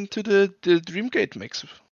into the Dreamgate mix.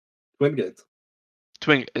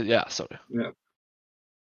 Twingate. Yeah, sorry. Yeah.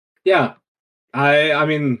 Yeah. I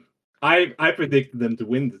mean I predicted them to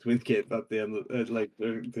win the Twingate at the end of,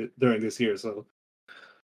 during this year, so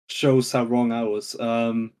shows how wrong I was.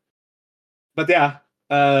 But yeah,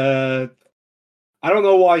 I don't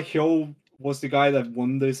know why Hyo was the guy that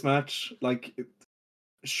won this match. Like,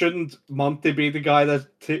 shouldn't Monte be the guy that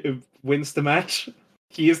wins the match?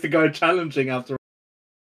 He is the guy challenging after.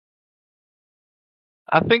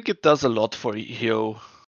 I think it does a lot for Hyo.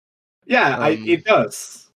 Yeah, it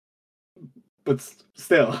does. But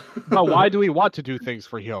still. But why do we want to do things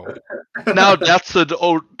for Hyo? Now that's a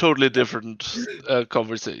totally different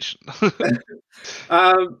conversation.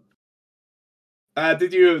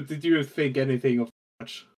 Did you think anything of the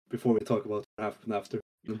match before we talk about what happened after?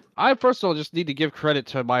 I first of all just need to give credit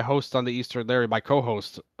to my host on the Eastern Larry, my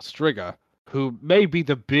co-host Striga, who may be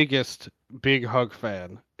the biggest Big Hug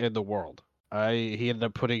fan in the world. He ended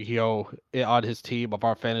up putting Hyo on his team of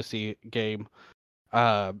our fantasy game.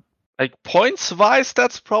 Like points wise,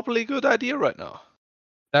 that's probably a good idea right now.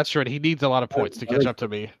 That's true. He needs a lot of points to catch up to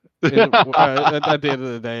me. At the end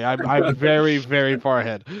of the day, I'm very, very far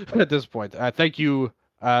ahead at this point. Thank you,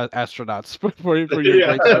 astronauts, for your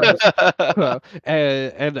great service.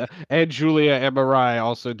 And Julia and Mirai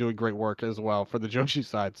also doing great work as well for the Joshi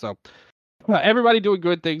side. So everybody doing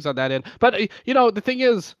good things on that end. But the thing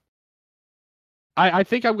is, I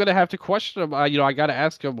think I'm gonna have to question him. I got to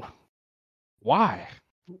ask him why.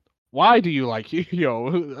 Why do you like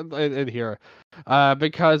Hyo in here?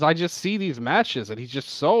 Because I just see these matches and he's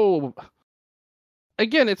just so.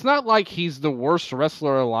 Again, it's not like he's the worst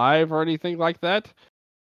wrestler alive or anything like that.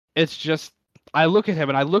 It's just I look at him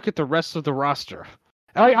and I look at the rest of the roster.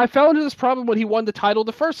 And I fell into this problem when he won the title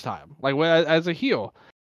the first time, like as a heel.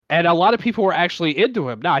 And a lot of people were actually into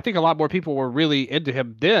him. Now, I think a lot more people were really into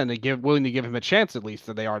him then and willing to give him a chance at least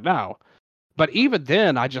than they are now. But even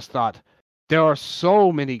then, I just thought, there are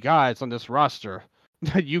so many guys on this roster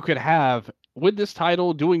that you could have with this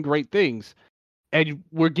title doing great things. And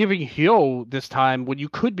we're giving Hyo this time when you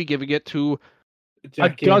could be giving it to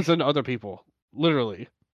Jackie. A dozen other people. Literally.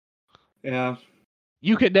 Yeah.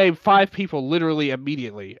 You could name 5 people literally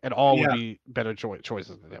immediately, and all would be better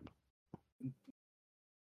choices than him.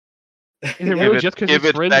 Is it really just because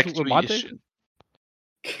he's friends with Monte?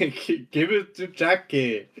 Give it to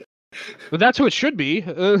Jackie. But that's who it should be,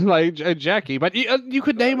 like Jackie. But you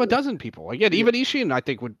could name a dozen people. Again, even Ishin, I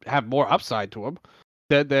think, would have more upside to him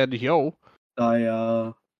than Hyo.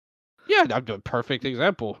 Yeah, I'm a perfect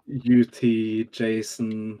example. UT,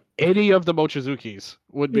 Jason. Any of the Mochizukis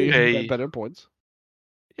would be better points.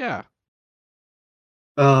 Yeah.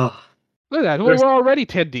 Look at that. We're already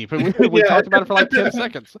 10 deep, and we talked about it for like 10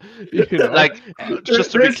 seconds. Like,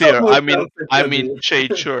 just to be clear, I mean Jay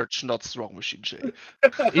Church, not Strong Machine Jay.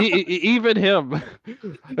 Even him.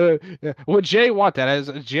 Would Jay want that?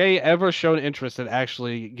 Has Jay ever shown interest in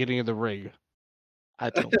actually getting in the ring? I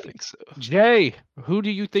don't think so. Jay, who do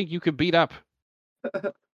you think you could beat up?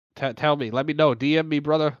 Tell me. Let me know. DM me,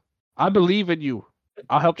 brother. I believe in you.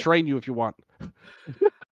 I'll help train you if you want.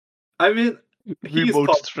 I mean,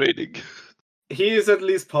 remote training. He is at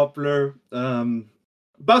least popular.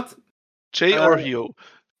 But Jay or Hyo?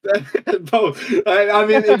 both. I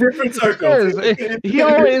mean, in different circles.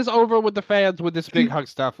 Hyo is over with the fans with this big hug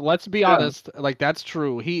stuff. Let's be Yeah. honest, like that's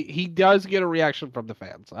true. He does get a reaction from the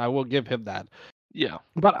fans. I will give him that. Yeah.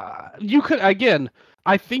 But you could again.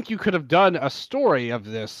 I think you could have done a story of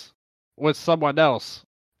this with someone else,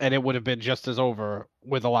 and it would have been just as over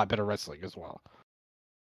with a lot better wrestling as well.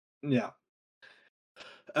 Yeah.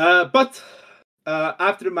 But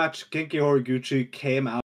after the match, Genki Horiguchi came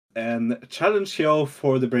out and challenged Hyo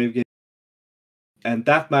for the Brave Gate. And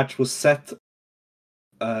that match was set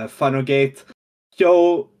Final Gate.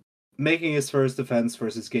 Hyo making his first defense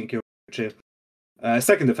versus Genki Horiguchi.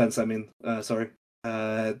 Second defense, I mean. Sorry.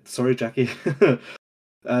 Sorry, Jackie.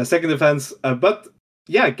 Second defense. But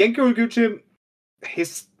yeah, Genki Horiguchi,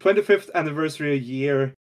 his 25th anniversary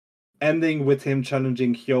year, ending with him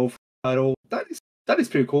challenging Hyo for the title. That is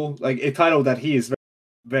pretty cool. Like a title that he is very,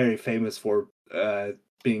 very famous for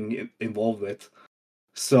being involved with.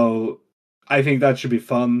 So I think that should be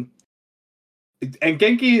fun. And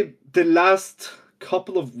Genki, the last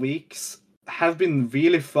couple of weeks have been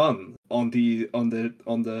really fun on the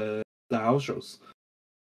house shows.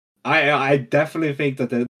 I definitely think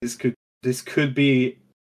that this could be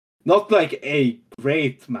not like a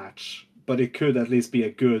great match, but it could at least be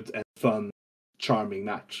a good and fun, charming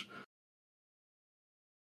match.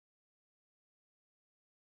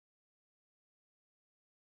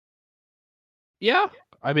 Yeah,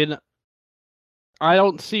 I mean, I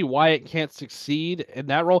don't see why it can't succeed in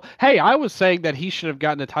that role. Hey, I was saying that he should have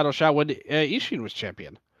gotten a title shot when Ishin was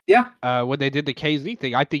champion. Yeah. When they did the KZ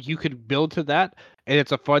thing, I think you could build to that, and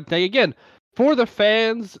it's a fun thing. Again, for the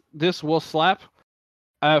fans, this will slap.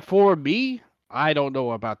 For me, I don't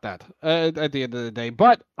know about that at the end of the day,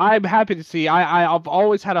 but I'm happy to see. I've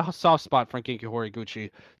always had a soft spot for Genki Horiguchi,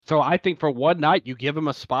 so I think for one night you give him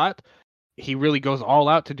a spot. He really goes all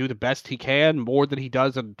out to do the best he can, more than he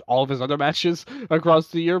does in all of his other matches across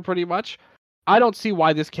the year, pretty much. I don't see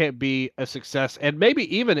why this can't be a success. And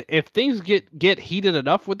maybe even if things get heated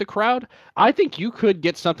enough with the crowd, I think you could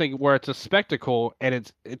get something where it's a spectacle and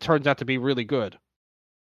it turns out to be really good.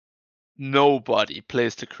 Nobody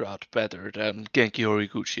plays the crowd better than Genki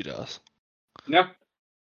Horiguchi does. Yeah.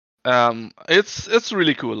 It's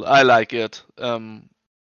really cool. I like it.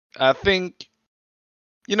 I think,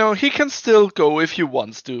 he can still go if he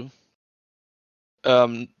wants to.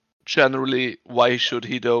 Generally, why should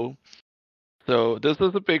he though? So this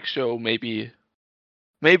is a big show. Maybe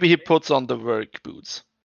he puts on the work boots.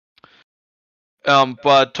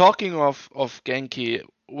 But talking of Genki,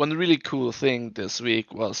 one really cool thing this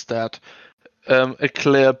week was that a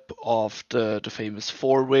clip of the famous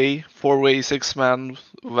four-way 6-man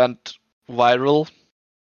went viral.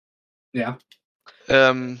 Yeah.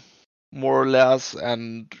 More or less,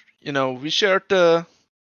 and we shared the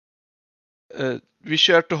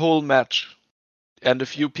whole match, and a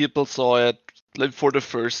few people saw it like for the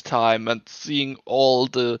first time, and seeing all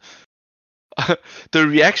the the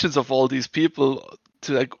reactions of all these people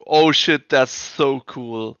to like, oh shit, that's so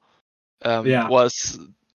cool, was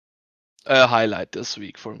a highlight this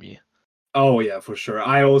week for me. Oh yeah, for sure.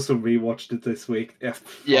 I also rewatched it this week.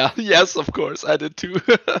 Yeah, yes, of course, I did too.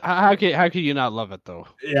 How can you not love it though?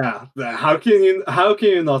 Yeah, how can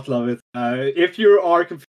you not love it? If you are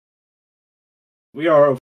confused, we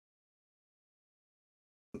are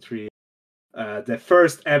three. The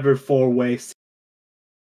first ever 4-way.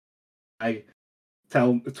 I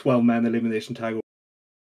tell 12-man elimination tag.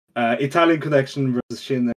 Italian Connection versus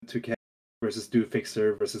Shin and 2K versus Do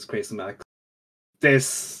Fixer versus Crazy Max.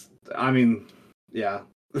 This, I mean, yeah,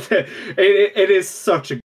 it is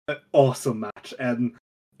such an awesome match, and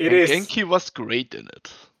Genki was great in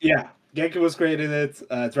it. Yeah, Genki was great in it.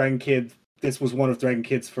 Dragon Kid. This was one of Dragon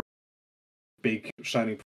Kid's first big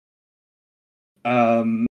shining.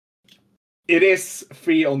 It is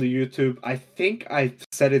free on the YouTube. I think I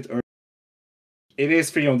said it earlier. It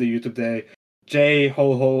is free on the YouTube day. Jay,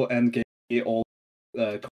 Ho, and Genki all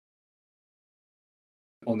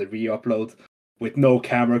on the re-upload with no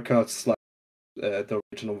camera cuts like the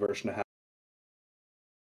original version had.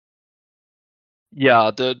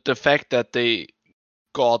 Yeah, the fact that they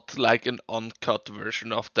got like an uncut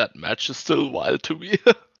version of that match is still wild to me.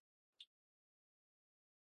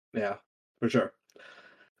 Yeah, for sure.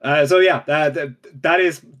 So yeah, that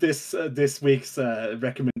is this week's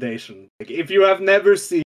recommendation. Like, if you have never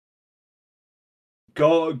seen,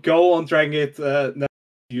 go on Dragongate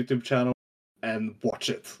YouTube channel and watch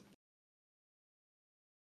it.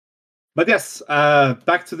 But yes,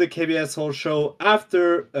 back to the KBS whole show.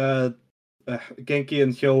 After Genki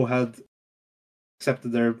and Hyo had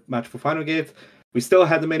accepted their match for Final Gate, we still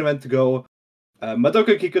had the main event to go.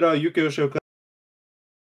 Madoka Kikuta, Yuki Yoshioka,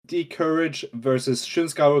 D-Courage versus Shun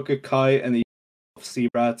Skywalker, Kai, and the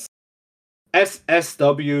Seabrats.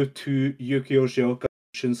 SSW to Yuki Yoshioka.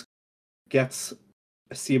 Shun gets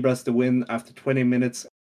Seabrats the win after 20 minutes,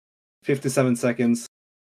 57 seconds.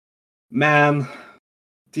 Man,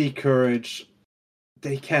 D-Courage,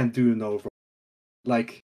 they can't do no wrong.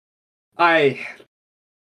 Like,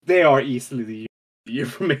 they are easily the year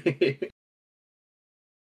for me.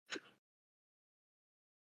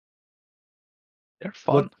 They're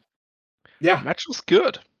fun. Yeah. Match was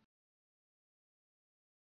good.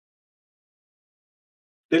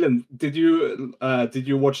 Dylan, did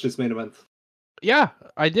you watch this main event? Yeah,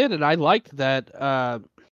 I did, and I liked that.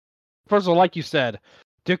 First of all, like you said,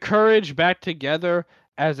 the Courage back together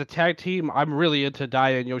as a tag team. I'm really into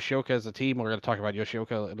Daya and Yoshioka as a team. We're going to talk about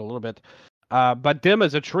Yoshioka in a little bit. But them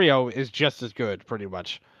as a trio is just as good, pretty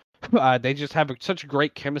much. They just have such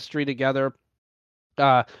great chemistry together.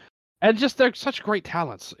 And just they're such great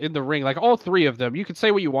talents in the ring. Like all three of them. You can say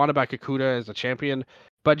what you want about Kakuta as a champion,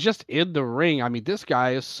 but just in the ring, I mean, this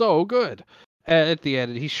guy is so good at the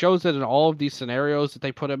end. He shows it in all of these scenarios that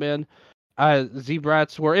they put him in.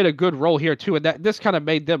 Zebrats were in a good role here too, and that this kind of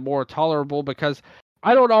made them more tolerable because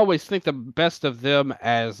I don't always think the best of them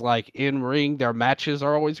as like in ring. Their matches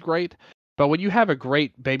are always great, but when you have a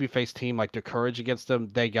great babyface team like the Courage against them,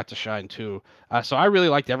 they get to shine too. So I really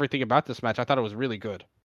liked everything about this match. I thought it was really good.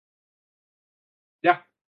 Yeah,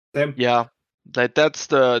 same. Yeah,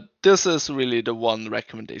 this is really the one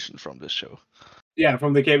recommendation from this show. Yeah,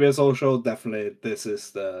 from the KBSO show, definitely this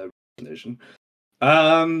is the recommendation.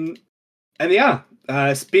 And yeah,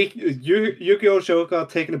 Yuki Oshoka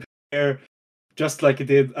taking a pair just like he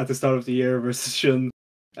did at the start of the year versus Shun.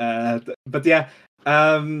 But yeah,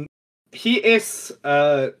 he is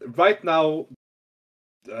right now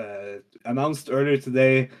announced earlier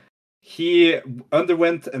today. He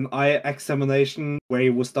underwent an eye examination where he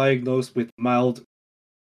was diagnosed with mild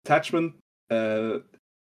attachment. That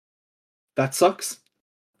sucks.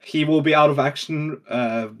 He will be out of action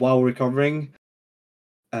while recovering.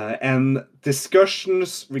 And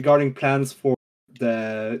discussions regarding plans for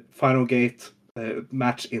the final gate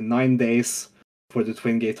match in 9 days for the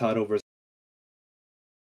Twin Gate title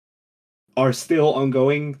are still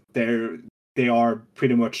ongoing. They are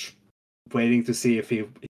pretty much waiting to see if he'll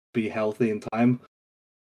be healthy in time.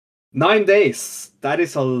 9 days. That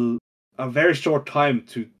is a very short time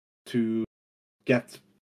to get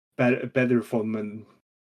better from, and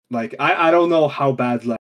like I don't know how bad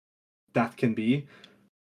like that can be,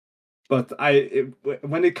 but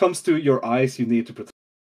when it comes to your eyes, you need to protect.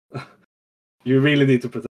 You really need to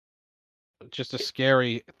protect. Just a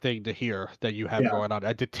scary thing to hear that you have going on.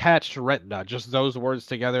 A detached retina, just those words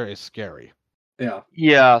together is scary. Yeah.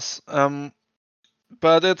 Yes.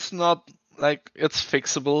 But it's not like it's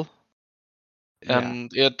fixable. And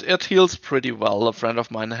it heals pretty well. A friend of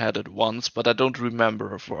mine had it once, but I don't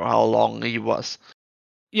remember for how long he was.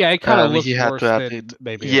 Yeah, it kind of looks he had worse to have than it.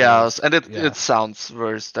 maybe Yes, it is. and it sounds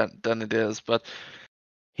worse than it is, but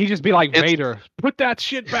he just be like Vader, put that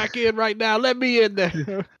shit back in right now. Let me in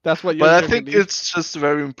there. That's what. But I think it's just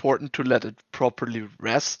very important to let it properly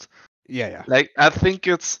rest. Yeah. Like I think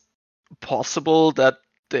it's possible that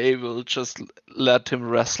they will just let him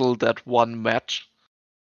wrestle that one match.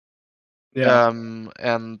 Yeah.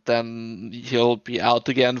 And then he'll be out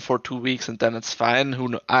again for 2 weeks, and then it's fine. Who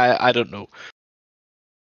know? I don't know.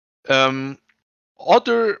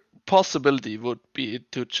 Other possibility would be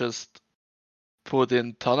to just put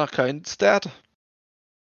in Tanaka instead.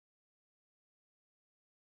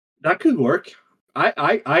 That could work.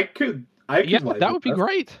 I could. Yeah, that would be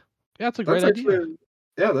great. Yeah, that's a great idea.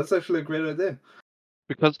 That's actually a great idea.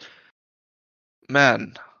 Because,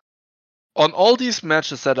 man, on all these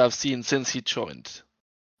matches that I've seen since he joined,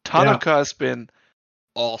 Tanaka has been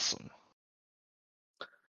awesome.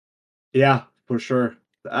 Yeah, for sure.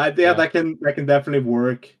 That can definitely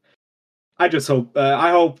work. I just hope.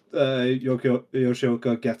 I hope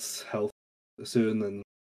Yoshioka gets health soon, and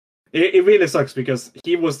it really sucks because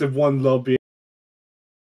he was the one lobby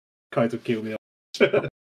trying to kill me off.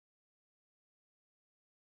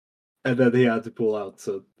 And then he had to pull out,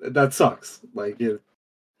 so that sucks. Like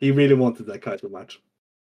he really wanted that kind of match.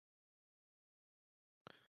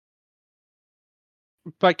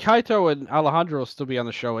 But Kaito and Alejandro will still be on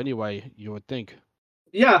the show anyway, you would think.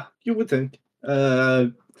 Yeah, you would think.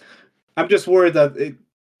 I'm just worried that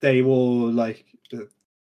they will like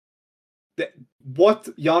what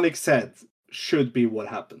Yannick said should be what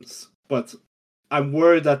happens, but I'm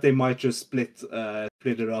worried that they might just split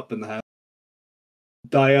it up and have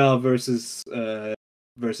Daya versus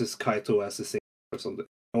Kaito as a single or something,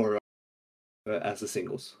 or as a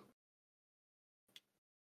singles.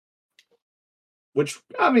 Which,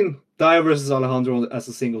 I mean, Dia versus Alejandro as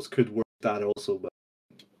a singles could work that also, but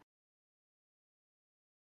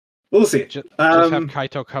we'll see. Just have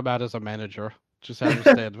Kaito come out as a manager. Just have him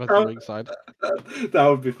stand with the ringside. That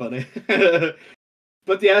would be funny.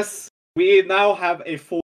 But yes, we now have a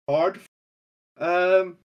full card.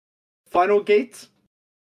 Final Gate.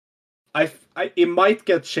 It might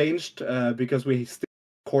get changed because we still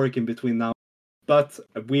have Cork in between now, but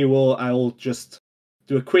I will just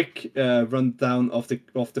do a quick rundown of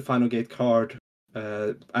the Final Gate card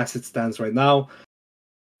as it stands right now.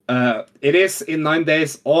 It is in 9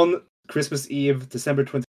 days on Christmas Eve, December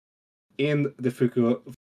 20th, in the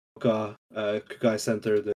Fukuoka Kukai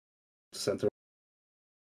Center, the center.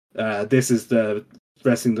 This is the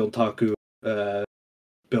Wrestling Dontaku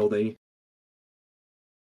building.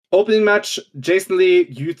 Opening match, Jason Lee,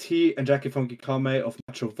 UT, and Jackie Funky Kame of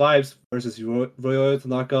Natural Vibes versus Ryoyo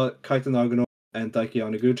Tanaka, Kaito Nagano, and Daiki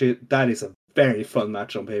Yamaguchi. That is a very fun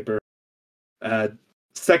match on paper.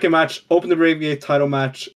 Second match, Open the Brave Gate title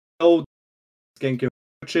match, Genki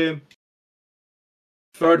Horiguchi.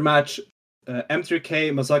 Third match,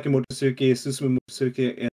 M3K, Masaki Mochizuki, Susumu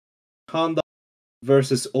Mochizuki, and Kanda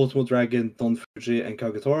versus Ultimate Dragon, Don Fuji, and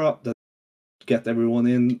Kagetora. That get everyone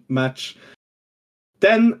in match.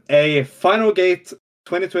 Then a Final Gate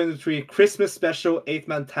 2023 Christmas special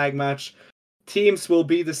 8-man tag match. Teams will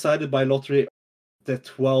be decided by lottery the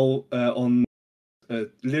 12 on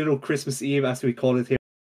Little Christmas Eve, as we call it here,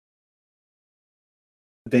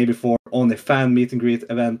 the day before, on a fan meet and greet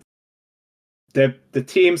event. The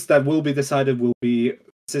teams that will be decided will be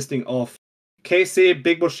consisting of Casey,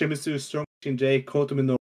 Big Boss Shimizu, Strong Machine J, Koto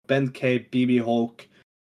Minoru, Ben K, BB Hulk,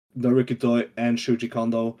 Naruki Doi, and Shuji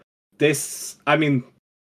Kondo. This, I mean,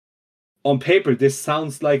 on paper, this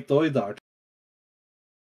sounds like Doi Dart.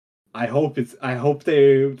 I hope it's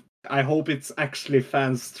actually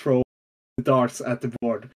fans throw darts at the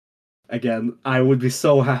board again. I would be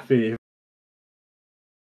so happy.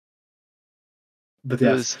 But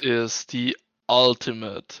yes. This is the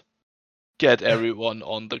ultimate get everyone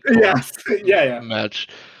on the court Yes, yeah. match.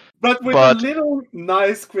 But with a little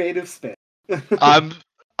nice creative spin.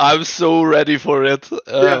 I'm so ready for it.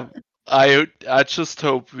 Yeah. I just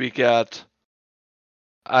hope we get,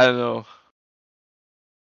 I don't know,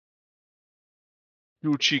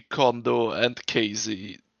 Yuji Kondo and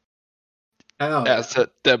Casey as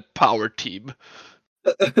the power team.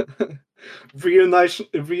 Reunite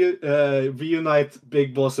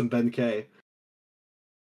Big Boss and Ben K.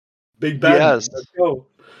 Big Ben. Yes. Let's go.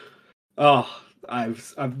 Oh, I'm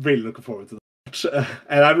really looking forward to that.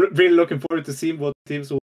 And I'm really looking forward to seeing what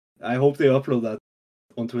teams will. I hope they upload that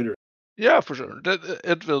on Twitter. Yeah, for sure.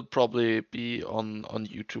 It will probably be on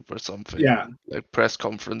YouTube or something. Yeah. Like press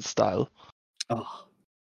conference style. Oh,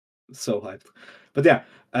 so hyped. But yeah,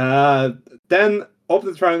 then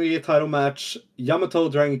open the Dragon Gate title match, Yamato,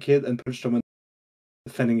 Dragon Kid, and Punch Toman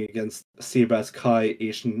defending against Seabass Kai,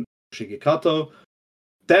 Ishin, Shigekato.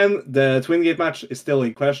 Then the Twin Gate match is still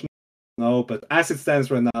in question. No, but as it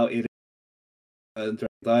stands right now, it is Dragon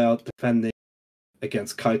Dia defending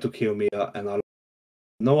against Kaito Kiyomiya and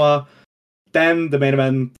Noah. Then the main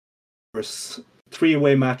event was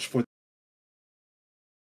 3-way match for the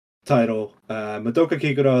title. Madoka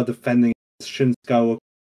Kigura defending Shinsuke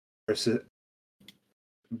versus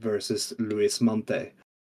Luis Monte.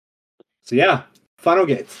 So yeah, Final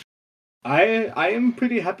Gate. I am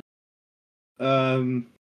pretty happy.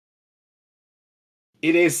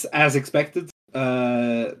 It is as expected. We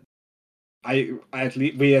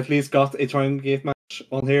at least got a Triangle Gate match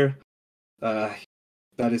on here.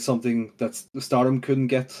 That is something that the Stardom couldn't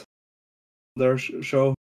get on their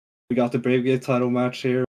show. We got the Brave Gate title match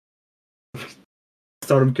here.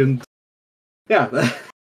 Stardom couldn't. Yeah,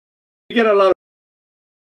 we get a lot of.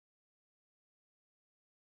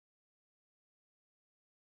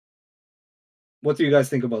 What do you guys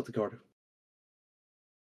think about the card?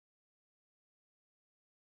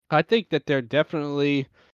 I think that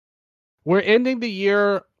we're ending the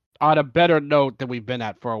year on a better note than we've been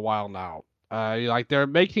at for a while now. Like they're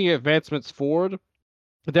making advancements forward.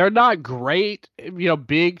 They're not great,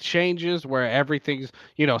 big changes where everything's,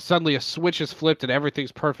 suddenly a switch is flipped and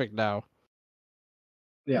everything's perfect now.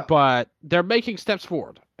 Yeah. But they're making steps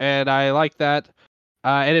forward, and I like that.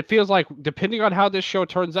 And it feels like, depending on how this show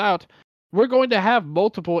turns out, we're going to have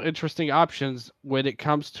multiple interesting options when it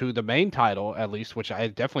comes to the main title, at least, which I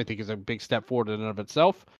definitely think is a big step forward in and of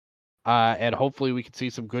itself. And hopefully we can see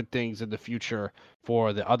some good things in the future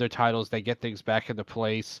for the other titles. They get things back into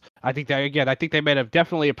place. I think they made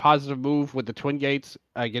definitely a positive move with the Twin Gates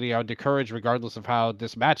getting out to Courage, regardless of how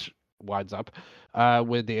this match winds up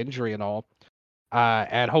with the injury and all.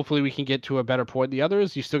 And hopefully we can get to a better point than the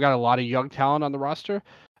others. You still got a lot of young talent on the roster.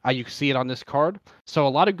 You can see it on this card. So a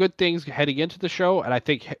lot of good things heading into the show. And I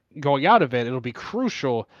think going out of it, it'll be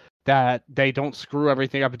crucial that they don't screw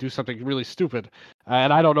everything up and do something really stupid.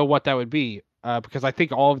 And I don't know what that would be because I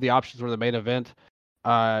think all of the options for the main event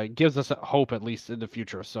gives us hope, at least in the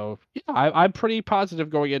future. So yeah, I'm pretty positive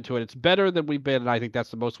going into it. It's better than we've been, and I think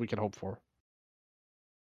that's the most we can hope for.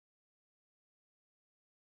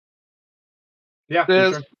 Yeah, for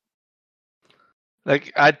There's sure.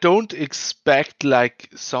 like I don't expect like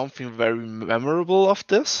something very memorable of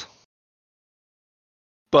this.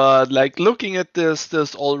 But like looking at this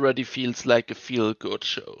already feels like a feel-good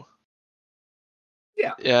show.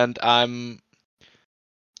 Yeah. And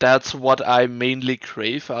that's what I mainly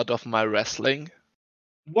crave out of my wrestling.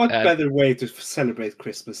 What And better way to celebrate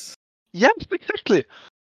Christmas? yeah, exactly.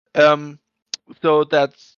 So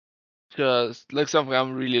that's just like something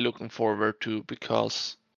I'm really looking forward to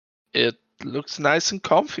because it looks nice and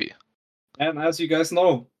comfy. And as you guys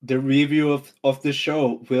know, the review of the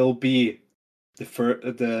show will be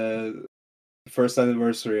the first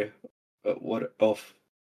anniversary of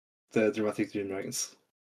the Dramatic Dream Dragons.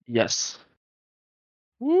 Yes.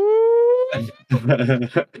 Woo!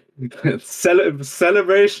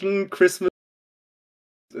 Celebration Christmas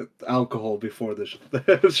alcohol before the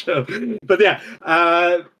show. But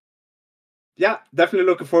yeah, definitely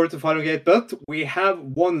looking forward to Final Gate. But we have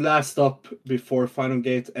one last stop before Final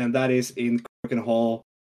Gate, and that is in Corkin Hall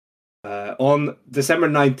on December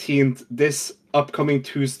 19th, this upcoming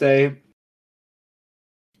Tuesday.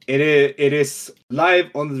 It is live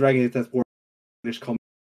on the Dragon Gate Network, English comedy,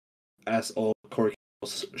 as all Corkin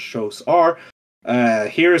Hall's shows are.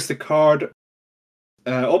 Here is the card.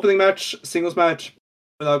 Opening match, singles match.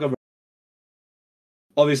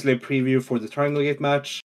 Obviously, a preview for the Triangle Gate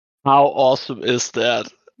match. How awesome is that?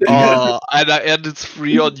 And it's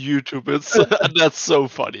free on YouTube. And that's so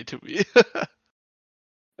funny to me.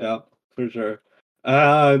 Yeah, for sure.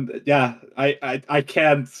 Yeah, I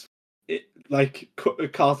can't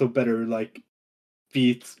Kato better like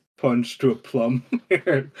beat punch to a plum.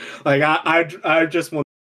 Like I just want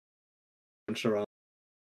to punch around.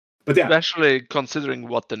 But yeah, Especially considering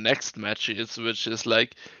what the next match is, which is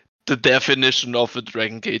like the definition of a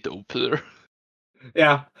Dragon Gate opener.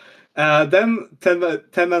 yeah. Then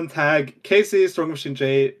 10-man tag: Casey, Strong Machine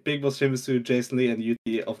J, Big Boss Shimizu, Jason Lee, and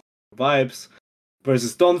UT of Vibes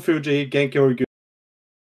versus Don Fuji, Genki Horiguchi,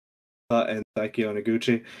 and Daiki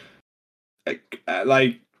Oneguchi.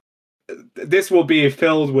 Like this will be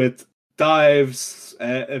filled with dives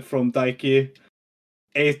from Daiki,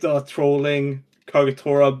 Eita trolling,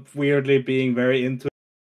 Kagetora weirdly being very into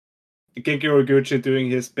it, Genki Horiguchi doing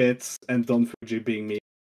his bits, and Don Fuji being me.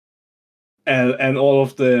 And all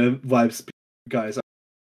of the Vibes guys.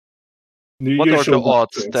 What are the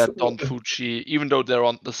odds tricks. that Don Fuji, even though they're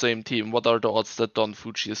on the same team, what are the odds that Don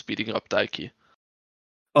Fuji is beating up Daiki?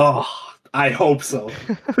 Oh, I hope so.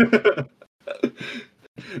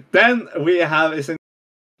 Then we have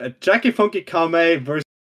a Jackie Funky Kame versus.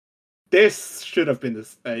 This should have been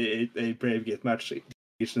a Brave Gate match in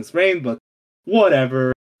Nation's reign, but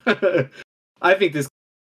whatever. I think this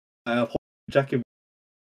Jackie.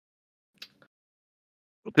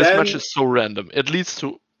 This Then, match is so random. It leads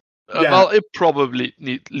to Yeah. well, it probably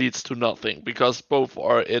leads to nothing because both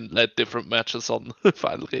are in like different matches on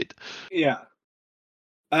Final Gate. Yeah.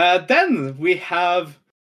 Then we have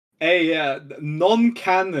a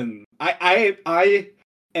non-canon. I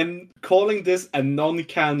am calling this a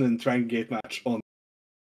non-canon Dragon Gate match on.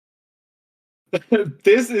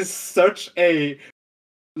 This is such a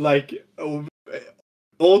like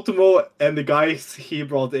Ultimo and the guys he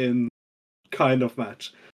brought in kind of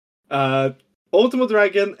match. Ultimo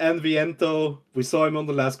Dragon and Viento, we saw him on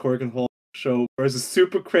the last Corkin Hall show, versus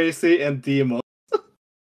Super Crazy and Demo.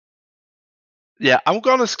 Yeah, I'm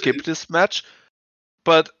gonna skip this match,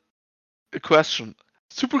 but a question.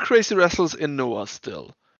 Super Crazy wrestles in Noah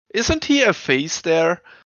still. Isn't he a face there?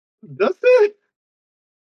 Does it?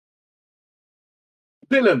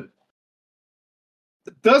 Dylan,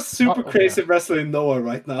 does Super Crazy wrestle in Noah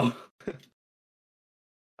right now?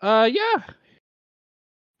 Yeah.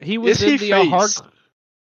 He was Is in he the face?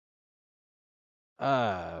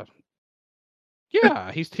 Yeah,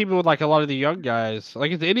 he's teaming with like a lot of the young guys.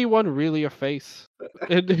 Like, is anyone really a face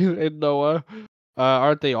in Noah?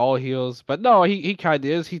 Aren't they all heels? But no, he kind of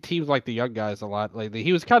is. He teams like the young guys a lot lately.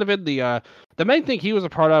 He was kind of in the main thing he was a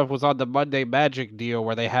part of was on the Monday Magic deal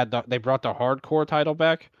where they brought the hardcore title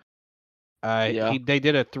back. Yeah. They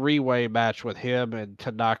did a 3-way match with him and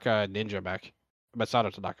Tanaka and Ninja back.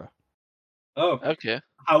 Masato Tanaka. Oh, Okay.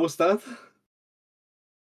 how was that?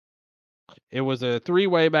 It was a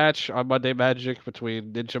 3-way match on Monday Magic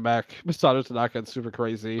between Ninja Mac, Masato Tanaka, and Super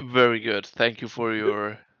Crazy. Very good. Thank you for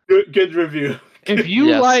your. Good review. If you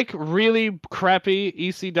Yes. like really crappy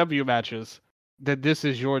ECW matches, then this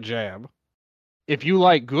is your jam. If you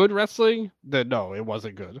like good wrestling, then no, it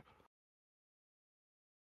wasn't good.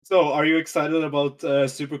 So, are you excited about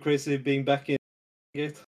Super Crazy being back in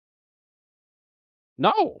Gate?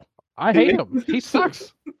 No, I hate him. He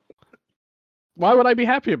sucks. Why would I be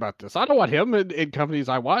happy about this? I don't want him in companies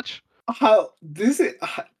I watch. How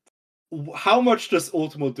much does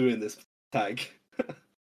Ultimo do in this tag?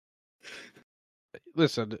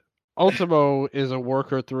 Listen, Ultimo is a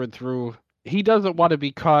worker through and through. He doesn't want to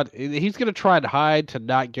be caught. He's going to try and hide to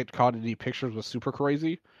not get caught in any pictures with Super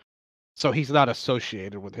Crazy. So he's not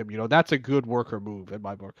associated with him. You know, that's a good worker move in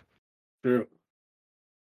my book. True.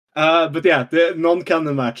 But yeah, the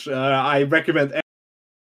non-canon match. I recommend.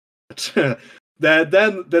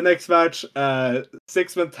 Then the next match,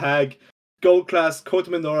 6-man tag, Gold Class, Kota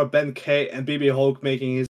Minoura, Ben K, and BB Hulk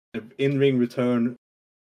making his in-ring return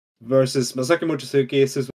versus Masaki Mochizuki,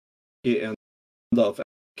 Suzuki, and Love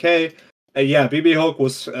K. Yeah, BB Hulk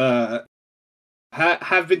was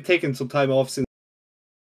have been taking some time off since,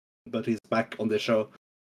 but he's back on the show.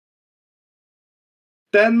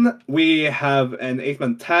 Then we have an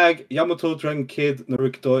 8-man tag: Yamato, Dragon Kid,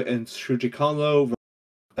 Naruki Doi, and Shuji Kanno.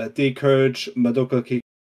 D Courage, Madoka Kik,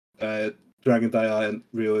 Dragon Dia, and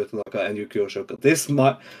Ryo Tanaka, and Yukio Shoka. This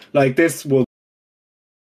will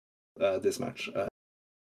this match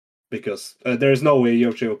because there is no way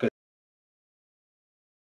Yoshioka.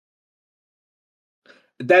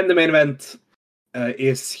 Then the main event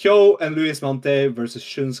is Hyo and Luis Mante versus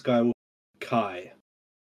Shun Skywalker Kai.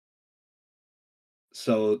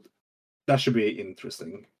 So that should be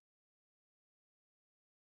interesting.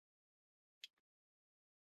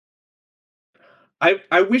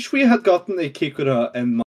 I wish we had gotten a Kikura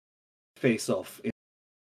and Mante face off.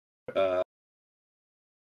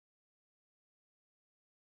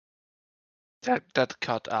 That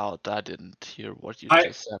cut out. I didn't hear what you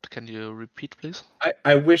just said. Can you repeat, please?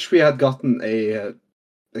 I wish we had gotten a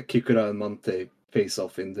Kikura and Mante face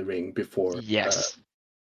off in the ring before. Yes.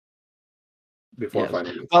 Before Yes.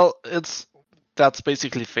 finally. Well, that's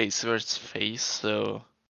basically face versus face, so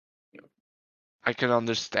I can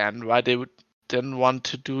understand why they didn't want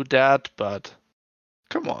to do that, but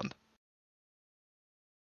come on.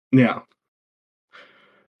 Yeah.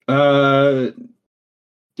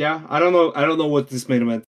 Yeah, I don't know what this main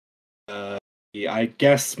event. I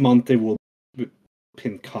guess Monte will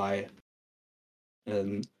pin Kai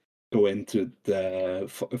and go into the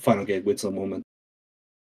final gate with some moment.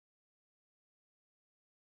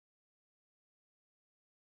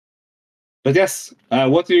 But yes,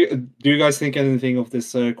 what do you guys think anything of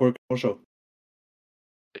this Cork show?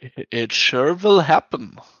 It sure will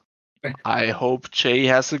happen. I hope Jay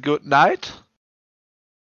has a good night.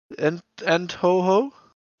 And ho ho.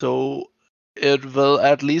 So it will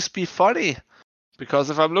at least be funny. Because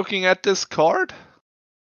if I'm looking at this card,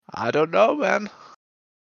 I don't know, man.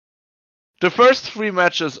 The first 3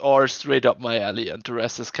 matches are straight up my alley, and the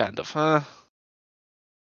rest is kind of,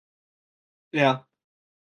 Yeah.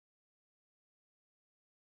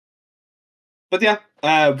 But yeah,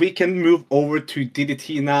 we can move over to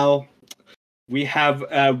DDT now. We have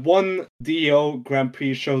one D-Oh Grand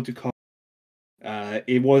Prix show to come.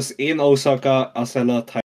 It was in Osaka, Asela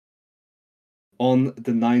time on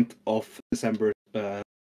the 9th of December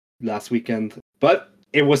last weekend. But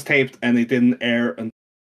it was taped and it didn't air until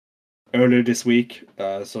earlier this week,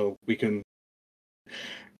 so we can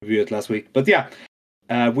review it last week. But yeah,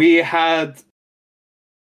 we had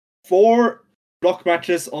 4 block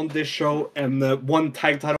matches on this show and 1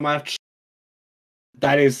 tag title match.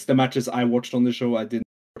 That is the matches I watched on the show. I didn't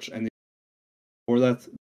watch any before that.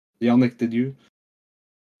 Yannik, did you?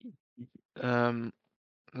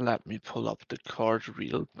 let me pull up the card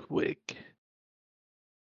real quick.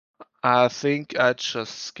 I think I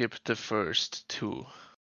just skipped the first 2.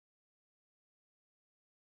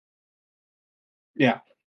 Yeah.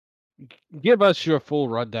 Give us your full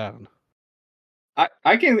rundown.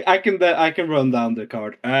 I can run down the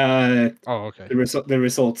card. Oh, okay. The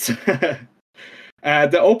results.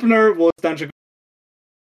 The opener was Danjiko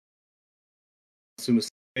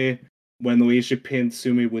Sumisumi when Oishi pinned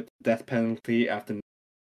Sumi with death penalty after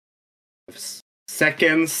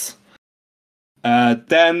seconds.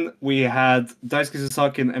 Then we had Daisuke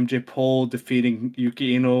Sasaki and MJ Paul defeating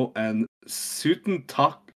Yuki Ino and Suten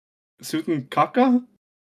Kaka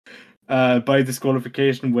by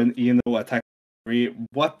disqualification when Ino attacked.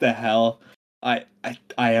 What the hell? I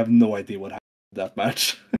have no idea what happened. that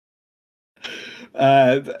match.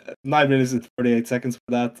 9 minutes and 48 seconds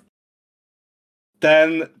for that.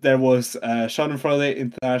 Then there was Schadenfreude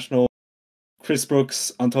International, Chris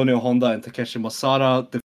Brooks, Antonio Honda, and Takeshi Masada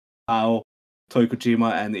defeated Ao, Toy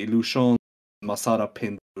Kojima, and Illusion. Masada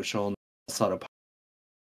pinned Illusion. Masada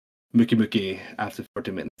Muki after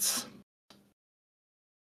 30 minutes.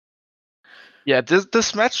 Yeah,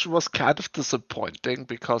 this match was kind of disappointing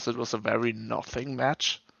because it was a very nothing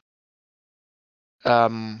match.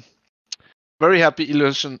 Very happy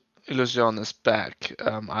Illusion is back.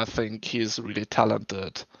 I think he's really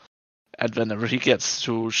talented, and whenever he gets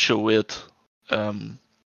to show it, there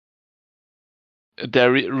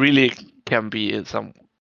really can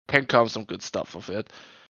come some good stuff of it.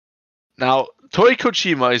 Now, Toy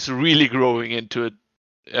Kojima is really growing into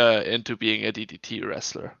being a DDT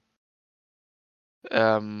wrestler.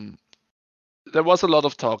 There was a lot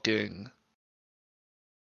of talking,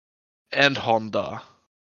 and Honda.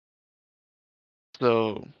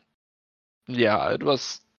 So, yeah, it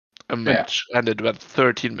was a match, and it went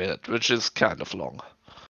 13 minutes, which is kind of long.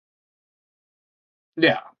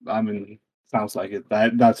 Yeah, I mean, sounds like it.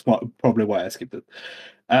 That's probably why I skipped it.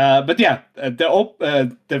 But yeah,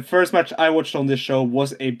 the first match I watched on this show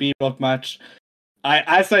was a B-Block match.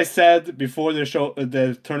 As I said before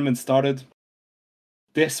the tournament started,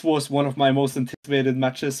 this was one of my most anticipated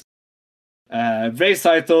matches. Rei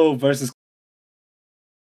Saito versus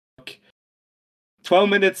 12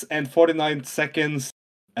 minutes and 49 seconds,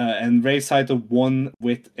 and Rei Saito won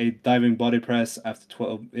with a diving body press after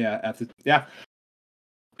 12.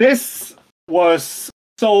 This was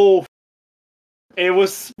so. It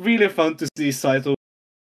was really fun to see Saito.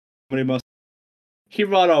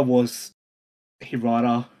 Hirata was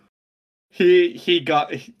Hirata. He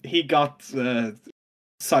got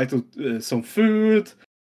Saito some food.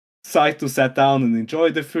 Saito sat down and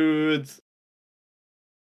enjoyed the food.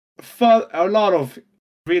 A lot of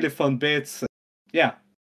really fun bits. Yeah.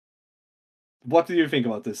 What do you think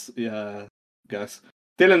about this, guys?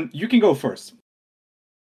 Dylan, you can go first.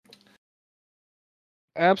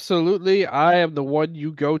 Absolutely, I am the one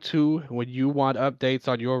you go to when you want updates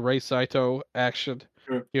on your Rei Saito action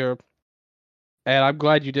here. And I'm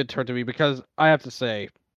glad you did turn to me because I have to say,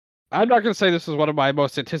 I'm not going to say this is one of my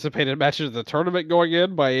most anticipated matches of the tournament going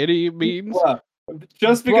in by any means. Well,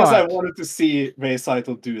 just because I wanted to see Rei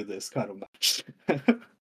Saito do this kind of match.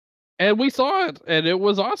 And we saw it, and it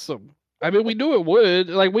was awesome. I mean, we knew it would.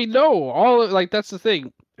 Like, we know that's the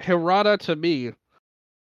thing. Hirata, to me,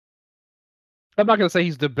 I'm not going to say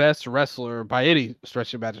he's the best wrestler by any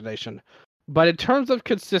stretch of imagination, but in terms of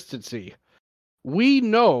consistency, we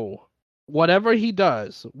know whatever he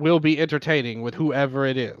does will be entertaining with whoever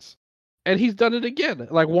it is. And he's done it again.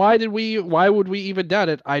 Like, why would we even doubt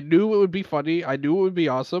it? I knew it would be funny. I knew it would be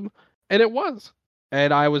awesome. And it was.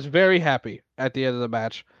 And I was very happy at the end of the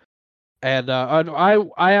match. And I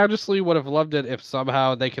honestly would have loved it if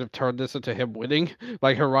somehow they could have turned this into him winning,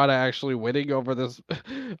 like Hirata actually winning over this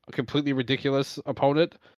completely ridiculous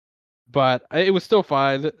opponent. But it was still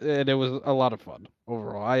fine, and it was a lot of fun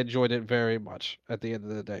overall. I enjoyed it very much at the end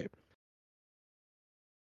of the day.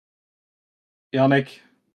 Yannik?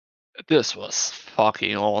 This was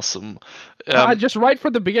fucking awesome. Just right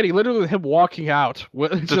from the beginning, literally him walking out.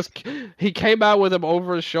 He came out with him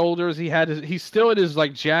over his shoulders. He's still in his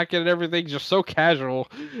like jacket and everything, just so casual.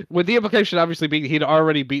 With the implication obviously being he'd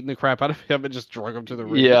already beaten the crap out of him and just drug him to the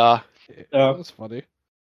ring. Yeah, it was funny.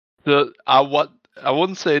 I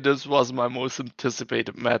wouldn't say this was my most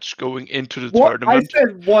anticipated match going into the tournament. I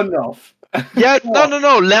said one off. Yeah,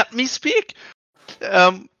 no. Let me speak.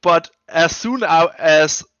 But as soon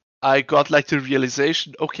as I got like the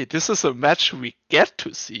realization, okay, this is a match we get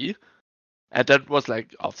to see, and that was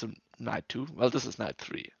like after night 2. Well, this is night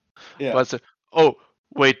 3. Yeah. But I said, oh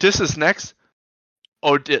wait, this is next.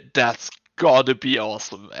 Oh, that's gotta be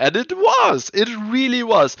awesome, and it was. It really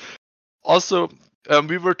was. Also,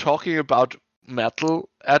 we were talking about metal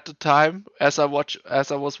at the time as I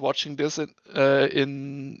was watching this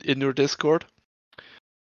in your Discord.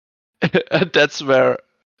 And that's where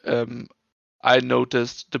I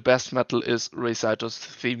noticed the best metal is Rei Saito's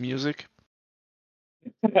theme music.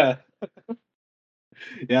 Yes.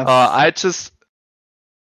 I just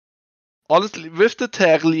honestly with the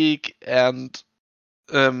tag league and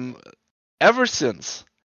ever since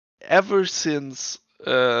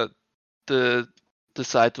the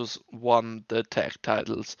Saitos won the tag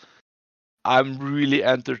titles, I'm really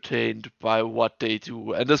entertained by what they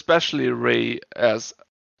do, and especially Rei, as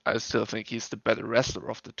I still think he's the better wrestler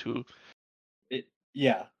of the two.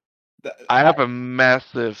 Yeah. I have a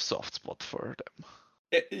massive soft spot for them.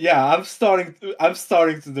 Yeah, I'm starting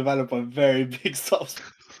to develop a very big soft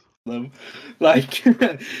spot for them. Like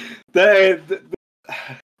they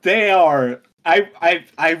they are.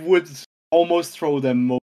 I would almost throw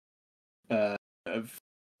them of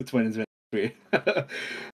 2023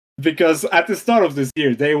 because at the start of this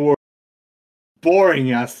year they were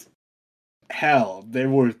boring as hell. Their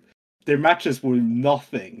matches were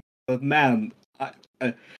nothing. But man,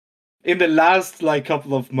 in the last like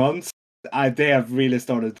couple of months, they have really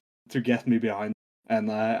started to get me behind,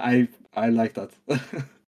 and I like that.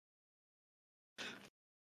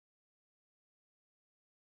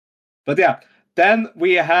 But yeah, then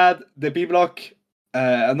we had the B block,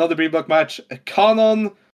 another B block match,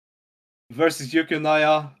 Kanon versus Yuki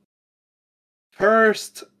Naya.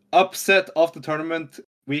 First upset of the tournament,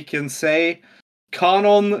 we can say.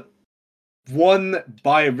 Kanon won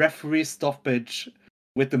by referee stoppage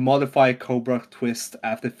with the modified Cobra twist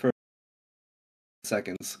after 30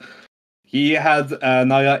 seconds. He had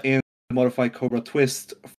Naya in the modified Cobra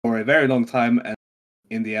twist for a very long time, and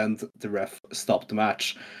in the end, the ref stopped the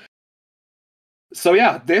match. So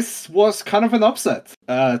yeah, this was kind of an upset.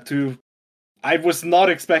 I was not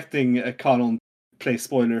expecting a Kanon play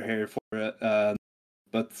spoiler here for it,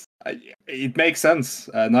 but it makes sense.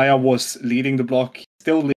 Naya was leading the block,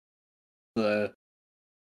 still leading.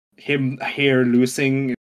 Him here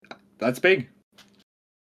losing, that's big.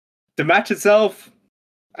 The match itself,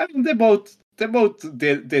 I mean, they both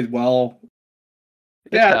did well.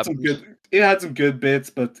 It had some good bits,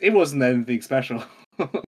 but it wasn't anything special.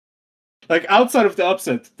 Like outside of the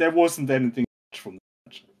upset, there wasn't anything from the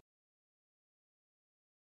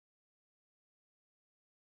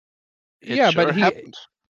match. But happened.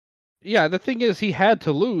 Yeah, the thing is, he had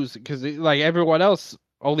to lose because like everyone else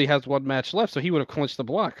only has one match left, so he would have clinched the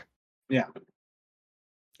block. Yeah.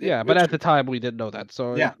 Yeah, but at the time we didn't know that,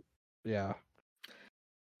 so yeah.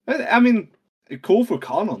 I mean, cool for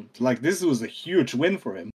Kanon. Like this was a huge win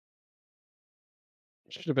for him.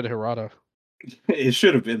 Should have been Hirata. It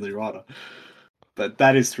should have been Hirata. But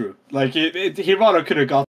that is true. Like Hirata could have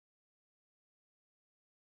got.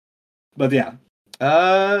 But yeah.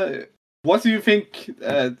 What do you think?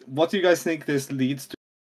 What do you guys think this leads to?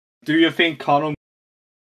 Do you think Kanon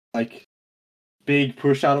like big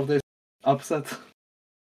push out of this upset?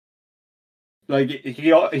 Like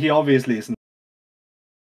he obviously isn't.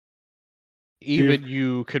 Even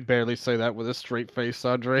you could barely say that with a straight face,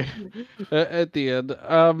 Sondre. At the end,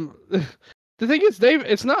 the thing is,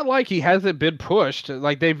 it's not like he hasn't been pushed.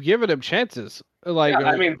 Like they've given him chances. Like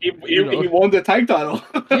I mean, he won the tag title.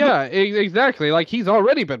 Yeah, exactly. Like he's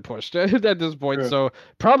already been pushed at this point, so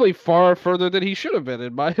probably far further than he should have been,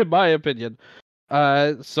 in my opinion.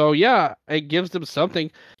 So yeah, it gives them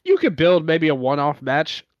something. You could build maybe a one-off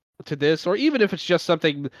match to this, or even if it's just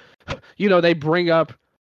something, they bring up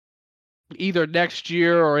either next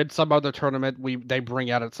year or in some other tournament they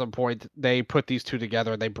bring out at some point. They put these two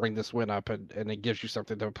together and they bring this win up, and it gives you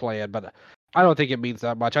something to play in. But I don't think it means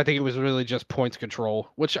that much. I think it was really just points control,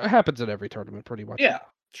 which happens in every tournament pretty much. Yeah,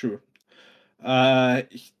 true.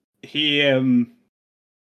 He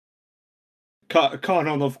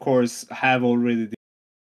Kanon, of course, have already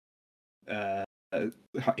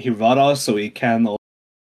Hirata, so he can.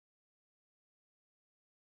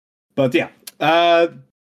 But yeah,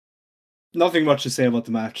 nothing much to say about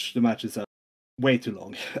the match. The match is way too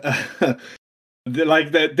long.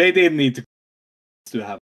 They didn't need to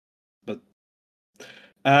have. But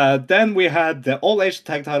then we had the All Asian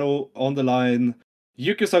Tag Title on the line.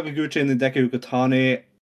 Yuki Sakaguchi and Hideki Ukotani.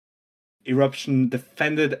 Eruption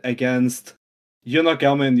defended against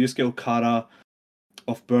Yonagami and Yusuke Okada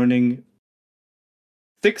of Burning.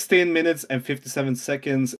 16 minutes and 57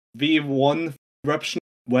 seconds. V1 Eruption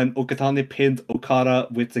when Okatani pinned Okada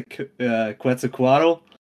with the Quetzalcoatl.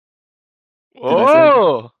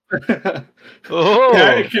 Oh! That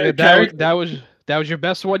was your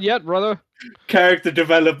best one yet, brother. Character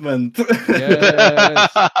development.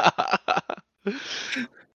 Yes.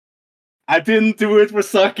 I didn't do it for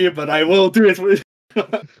Saki, but I will do it for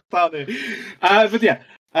Tani. But yeah,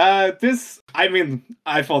 I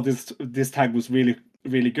thought this tag was really,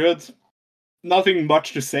 really good. Nothing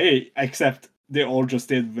much to say except they all just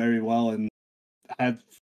did very well, and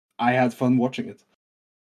I had fun watching it.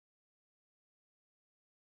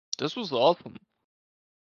 This was awesome.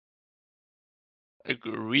 Like,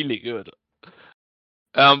 really good.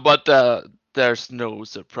 But there's no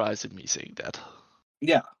surprise in me saying that.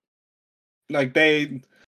 Yeah, like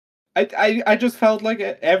I just felt like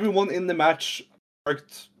everyone in the match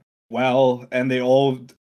worked well, and they all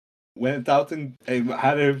went out and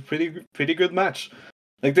had a pretty good match.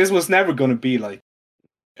 Like this was never gonna be like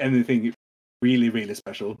anything really, really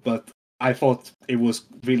special. But I thought it was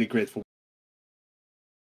really great for.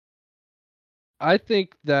 I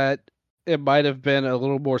think that it might have been a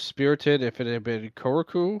little more spirited if it had been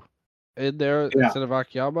Koroku in there instead of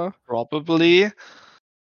Akiyama. Probably.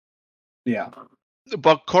 Yeah.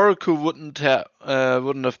 But Koroku wouldn't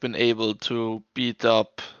have been able to beat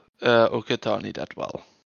up Okatani that well.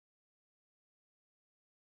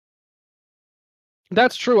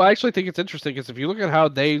 That's true. I actually think it's interesting because if you look at how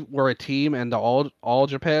they were a team in the All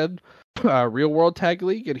Japan Real World Tag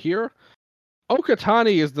League, and here,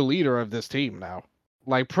 Okatani is the leader of this team now.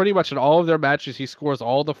 Like pretty much in all of their matches, he scores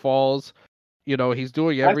all the falls. You know, he's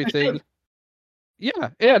doing everything.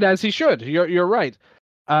 Yeah, and as he should. You're right.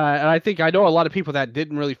 And I know a lot of people that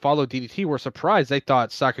didn't really follow DDT were surprised. They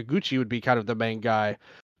thought Sakaguchi would be kind of the main guy.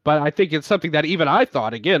 But I think it's something that even I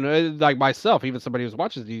thought, again, like myself, even somebody who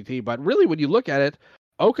watches DDT. But really, when you look at it,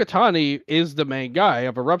 Okatani is the main guy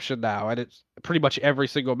of Eruption now. And it's pretty much every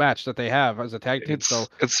single match that they have as a tag team.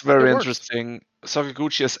 It's very interesting.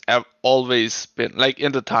 Sakaguchi has always been, like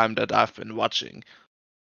in the time that I've been watching,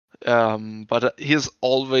 but he's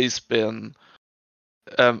always been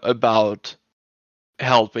about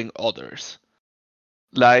helping others.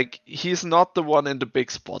 Like he's not the one in the big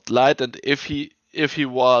spotlight, and if he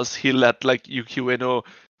was, he let like Yuki Ueno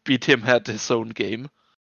beat him at his own game.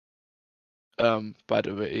 By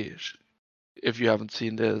the way, if you haven't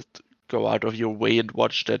seen it, go out of your way and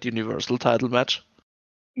watch that Universal title match.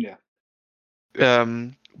 Yeah.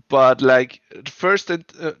 But like the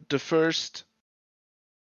first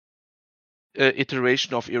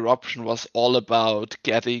iteration of Eruption was all about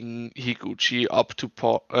getting Higuchi up to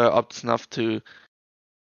snuff to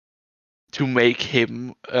make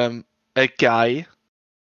him a guy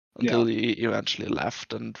until he eventually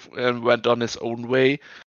left and went on his own way,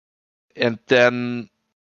 and then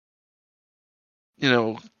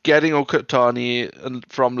getting Okatani and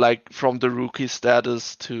from the rookie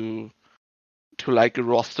status to like a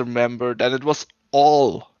roster member. Then it was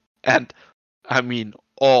all, and I mean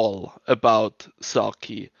all, about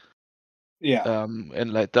Saki. Yeah.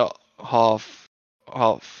 In like the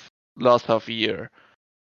last half year,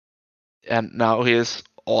 and now he is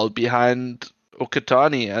all behind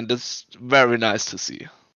Okatani, and it's very nice to see.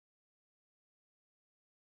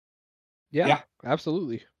 Yeah,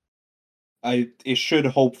 absolutely. It should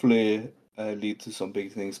hopefully lead to some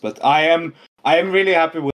big things, but I am really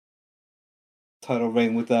happy with title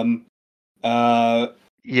reign with them.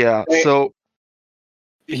 Yeah. So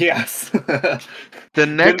yes, the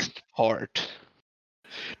next part,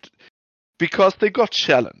 because they got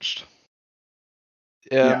challenged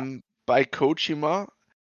by Kojima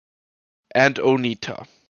and Onita,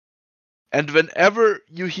 and whenever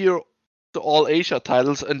you hear the All Asia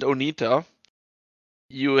titles and Onita,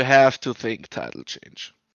 you have to think title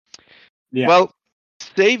change. Yeah. Well,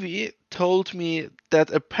 Davey told me that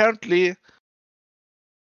apparently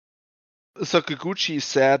Sakaguchi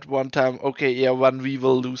said one time, okay, yeah, when we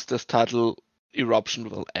will lose this title, Eruption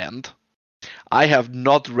will end. I have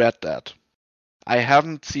not read that. I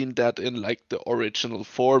haven't seen that in like the original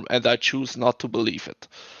form, and I choose not to believe it.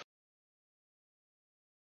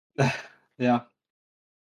 Yeah.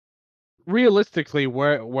 Realistically,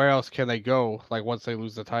 where else can they go? Like once they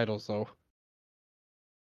lose the title, so.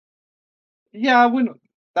 Yeah, I wouldn't.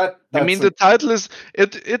 I mean, the title is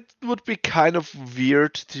it would be kind of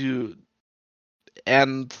weird to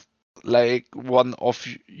end like one of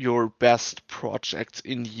your best projects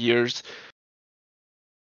in years.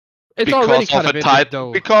 It's already kind of ended,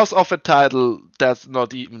 though. Because of a title that's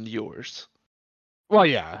not even yours. Well,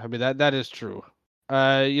 yeah, I mean that is true.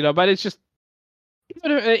 But it's just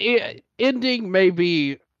ending may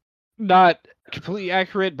be not completely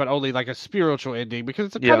accurate, but only like a spiritual ending because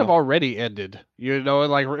it's kind of already ended.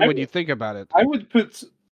 Like when you think about it. I would put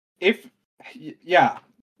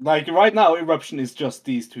like right now, Eruption is just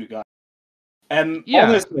these two guys, and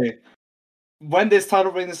honestly, when this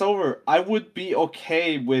title reign is over, I would be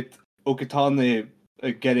okay with Okatani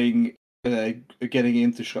getting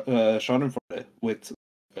into Schadenfreude with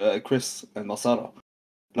Chris and Masato.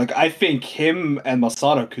 Like, I think him and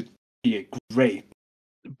Masato could be great.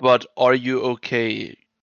 But are you okay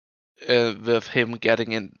with him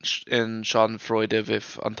getting in Schadenfreude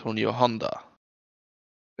with Antonio Honda?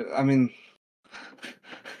 I mean,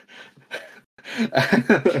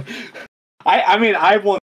 I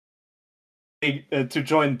want to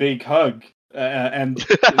join Big Hug. And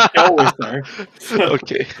Joe is there. So,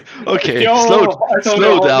 okay.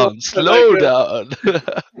 Slow down.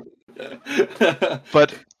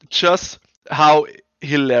 But just how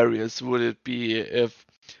hilarious would it be if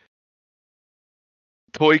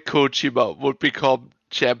Toy Kojima would become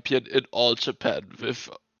champion in all Japan with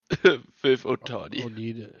Otani.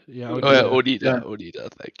 Onita. Yeah, Oh, Onita. yeah,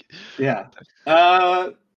 Onita, thank you. Yeah.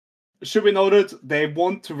 Should be noted they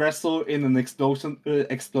want to wrestle in an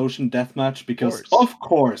explosion death match because of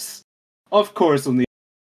course only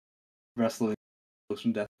wrestling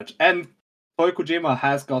explosion death match, and Toy Kojima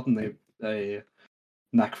has gotten a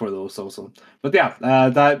knack for those also. But yeah,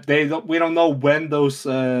 we don't know when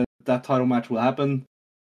that title match will happen.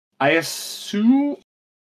 I assume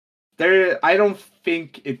I don't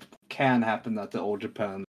think it can happen at the All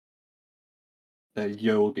Japan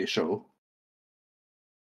Yogi show.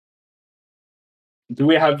 Do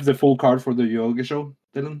we have the full card for the Yogi show,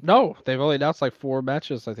 Dylan? No, they've only announced like 4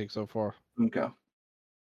 matches, I think, so far. Okay.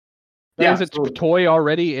 Yeah, is it Toy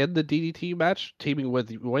already in the DDT match, teaming with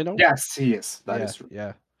Ueno? Yes, he is. That is true.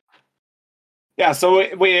 Yeah. Yeah,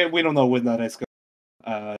 so we don't know when that is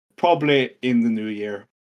going. Probably in the new year.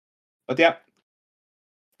 But yeah,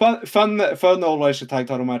 fun All Asia tag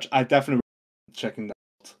title match. I definitely checking that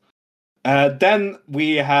out. Then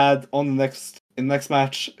we had in the next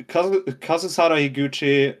match Kazusada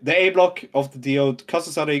Higuchi, the A block of the D-Oh,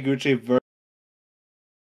 Kazusada Higuchi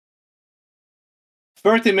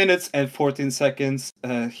 30 minutes and 14 seconds.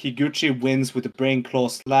 Higuchi wins with a brain claw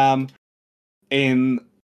slam in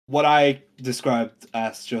what I described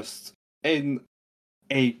as just in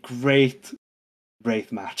a great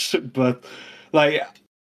match. But like,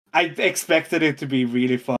 I expected it to be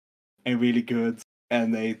really fun and really good,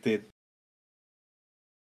 and they did.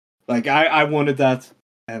 Like, I wanted that,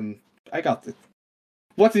 and I got it.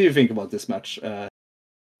 What do you think about this match?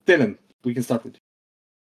 Dylan, we can start with you.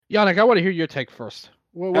 Yannik, I want to hear your take first.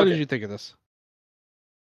 What did you think of this?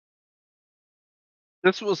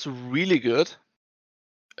 This was really good.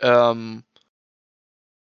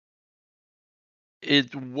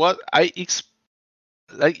 It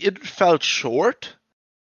felt short.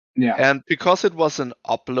 Yeah. And because it was an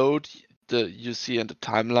upload, you see in the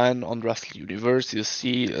timeline on Wrestle Universe, you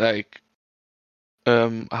see like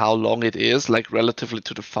how long it is, like relatively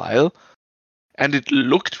to the file, and it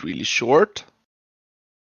looked really short.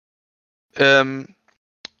 This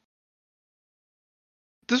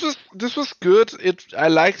was good. I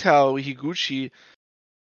liked how Higuchi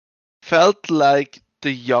felt like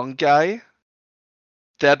the young guy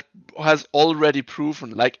that has already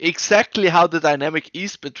proven like exactly how the dynamic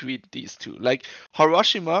is between these two. Like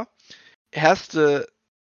Hiroshima has the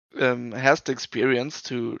experience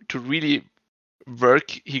to really work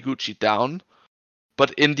Higuchi down,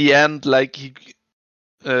 but in the end, like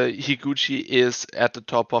Higuchi is at the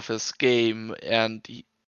top of his game, and he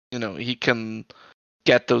can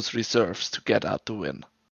get those reserves to get out the win.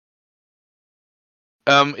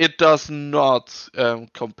 It does not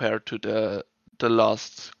compare to the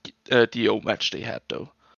last D-Oh match they had, though.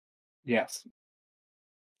 Yes,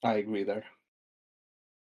 I agree there.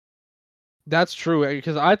 That's true,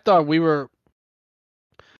 because I thought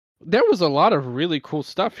there was a lot of really cool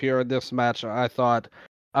stuff here in this match, I thought.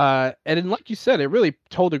 And like you said, it really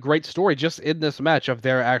told a great story just in this match of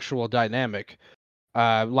their actual dynamic.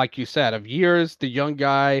 Like you said, of years, the young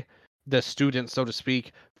guy, the student, so to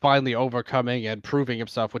speak, finally overcoming and proving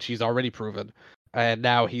himself, which he's already proven. And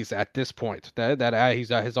now he's at this point that he's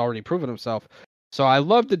has already proven himself. So I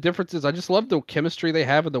love the differences. I just love the chemistry they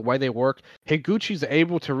have and the way they work. Higuchi's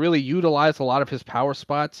able to really utilize a lot of his power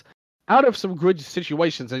spots out of some good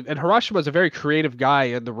situations. And Hiroshima is a very creative guy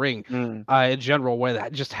in the ring in general,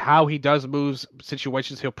 with just how he does moves,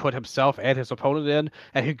 situations he'll put himself and his opponent in.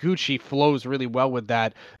 And Higuchi flows really well with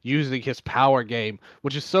that, using his power game,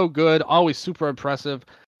 which is so good, always super impressive.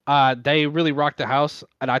 They really rocked the house,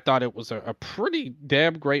 and I thought it was a pretty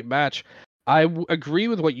damn great match. I agree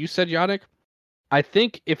with what you said, Yannick. I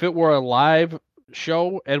think if it were a live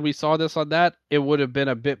show and we saw this on that, it would have been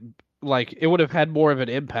a bit like it would have had more of an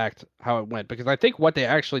impact how it went, because I think what they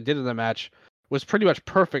actually did in the match was pretty much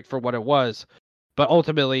perfect for what it was. But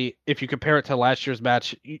ultimately, if you compare it to last year's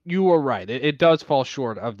match, you were right. It does fall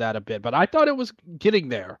short of that a bit. But I thought it was getting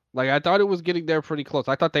there. Like, I thought it was getting there pretty close.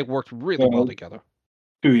 I thought they worked really well together.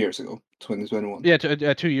 2 years ago, 2021. Yeah,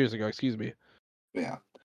 2 years ago, excuse me. Yeah.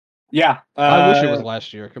 Yeah. I wish it was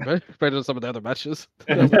last year compared to some of the other matches.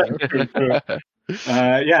 Yeah,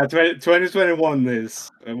 2021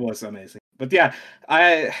 was amazing. But yeah,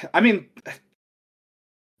 I mean,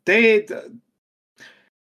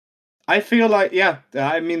 I feel like, yeah,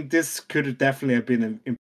 I mean, this could definitely have been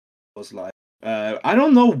in was live. I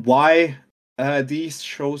don't know why these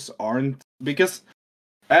shows aren't, because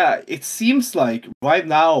it seems like right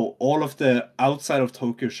now all of the outside of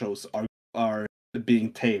Tokyo shows are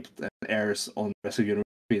being taped and airs on Wrestle Universe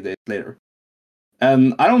 3 days later.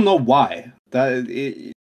 And I don't know why.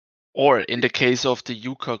 Or in the case of the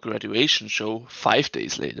Yuka graduation show, 5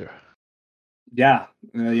 days later. Yeah.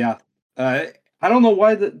 I don't know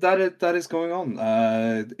why that is going on.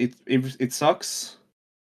 It sucks.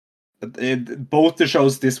 Both the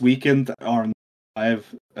shows this weekend are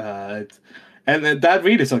live, and that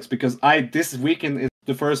really sucks because this weekend is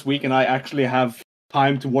the first weekend I actually have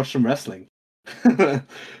time to watch some wrestling.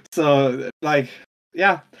 So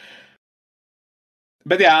yeah,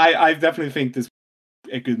 but yeah, I definitely think this is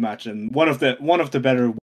a good match and one of the better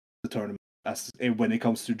of the tournament when it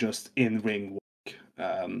comes to just in ring work.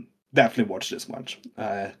 Definitely watch this match.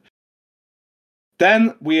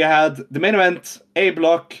 Then we had the main event: A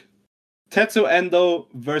Block, Tetsu Endo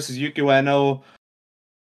versus Yuki Ueno.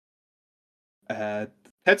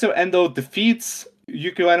 Tetsu Endo defeats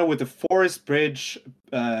Yuki Ueno with the Forest Bridge,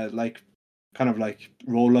 kind of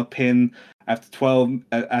roll up pin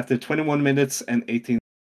after 21 minutes and 18.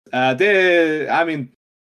 They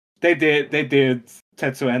did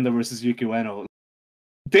Tetsu Endo versus Yuki Ueno.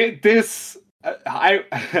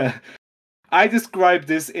 I described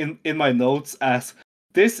this in my notes as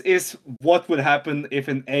this is what would happen if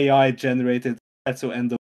an AI generated Tetsu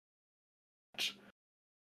Endo match.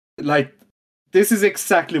 This is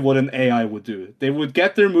exactly what an AI would do. They would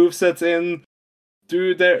get their movesets in,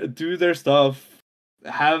 do their stuff,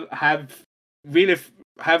 have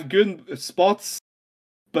good spots,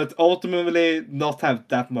 but ultimately not have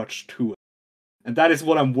that much to it. And that is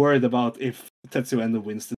what I'm worried about if Tetsu Endo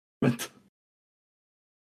wins the tournament.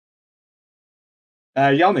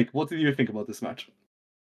 Yannik, what did you think about this match?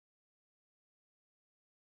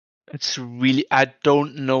 I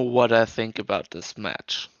don't know what I think about this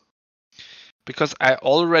match. Because I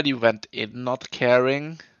already went in not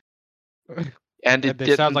caring. And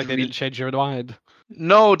it sounds like they didn't change your mind.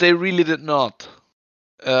 No, they really did not.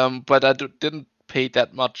 But I didn't pay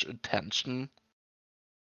that much attention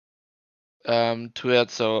to it,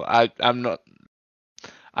 so I'm not.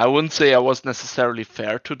 I wouldn't say I was necessarily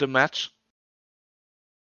fair to the match.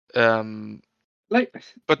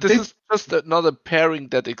 But this is just another pairing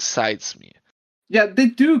that excites me. Yeah, they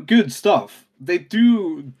do good stuff. They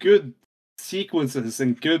do good sequences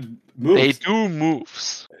and good moves. They do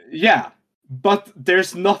moves. Yeah, but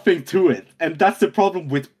there's nothing to it, and that's the problem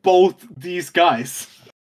with both these guys.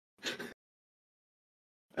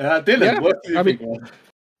 Dylan, what do you think?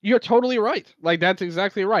 You're totally right. That's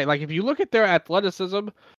exactly right. If you look at their athleticism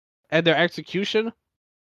and their execution,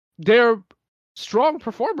 they're strong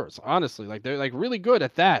performers, honestly. They're really good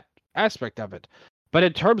at that aspect of it. But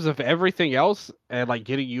in terms of everything else and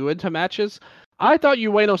getting you into matches, I thought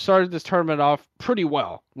Ueno started this tournament off pretty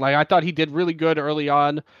well. I thought he did really good early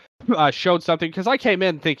on, showed something because I came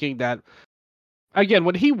in thinking that again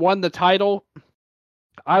when he won the title,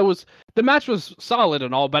 the match was solid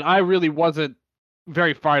and all, but I really wasn't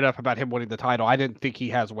very fired up about him winning the title. I didn't think he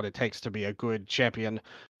has what it takes to be a good champion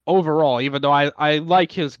overall, even though I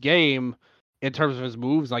like his game in terms of his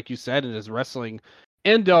moves, like you said, and his wrestling.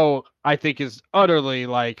 Endo, I think, is utterly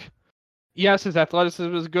yes, his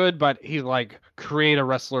athleticism is good, but he's creator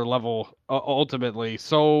wrestler level, ultimately.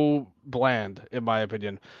 So bland, in my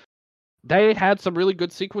opinion. They had some really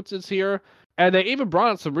good sequences here, and they even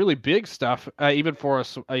brought out some really big stuff, even for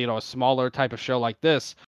a smaller type of show like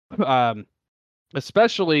this.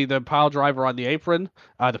 Especially the pile driver on the apron,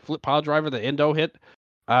 the flip pile driver, the Endo hit,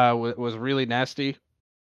 was really nasty.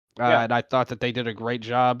 And I thought that they did a great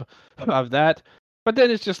job of that. But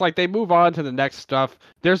then it's just they move on to the next stuff.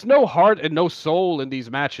 There's no heart and no soul in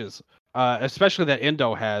these matches, especially that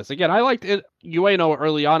Endo has. Again, I liked Ueno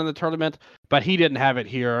early on in the tournament, but he didn't have it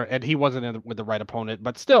here, and he wasn't in with the right opponent.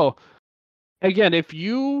 But still, again, if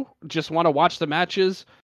you just want to watch the matches,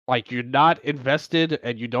 you're not invested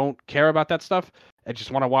and you don't care about that stuff, and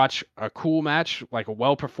just want to watch a cool match, a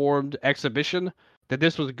well-performed exhibition, then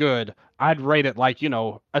this was good. I'd rate it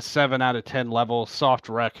a 7 out of 10 level, soft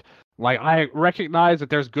rec. I recognize that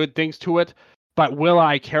there's good things to it, but will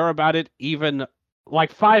I care about it even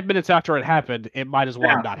 5 minutes after it happened? It might as well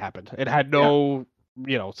have not happened. It had no,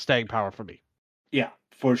 staying power for me. Yeah,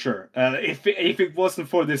 for sure. If it wasn't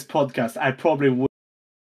for this podcast, I probably would.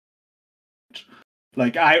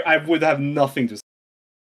 I would have nothing to say.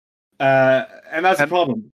 And that's the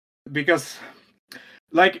problem. Because,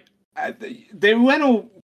 the Ueno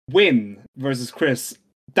win versus Chris,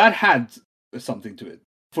 that had something to it.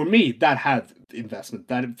 For me, that had investment.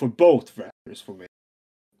 That for both wrestlers, for me.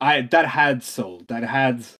 That had soul. That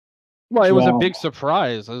had... Well, it was a big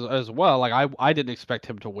surprise as well. I didn't expect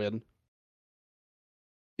him to win.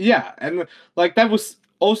 Yeah, and that was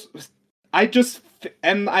also... I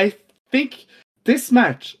think this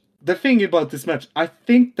match the thing about this match, I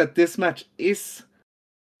think that this match is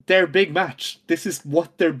their big match. This is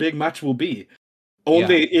what their big match will be.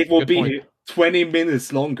 Only it will be point. 20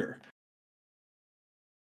 minutes longer.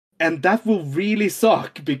 And that will really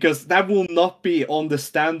suck, because that will not be on the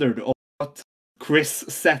standard of what Chris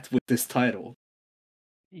set with this title.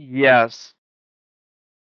 Yes.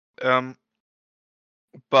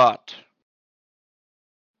 But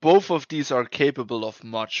both of these are capable of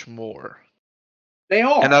much more. They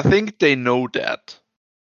are. And I think they know that.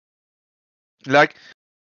 Like,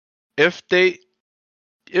 if they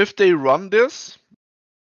run this,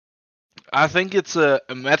 I think it's a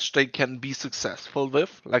match they can be successful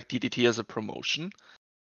with, like DDT as a promotion.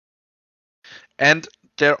 And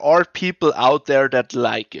there are people out there that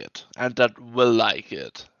like it, and that will like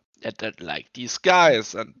it, and that like these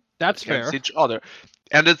guys, and That's against fair. each other.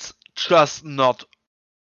 And it's just not.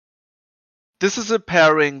 This is a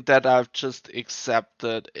pairing that I've just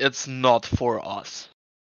accepted. It's not for us.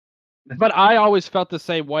 But I always felt the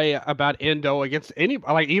same way about Endo against any,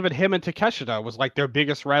 like even him and Takeshita was like their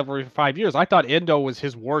biggest rivalry for 5 years. I thought Endo was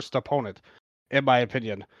his worst opponent, in my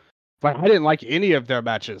opinion. But I didn't like any of their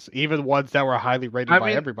matches, even ones that were highly rated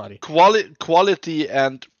by everybody. Quality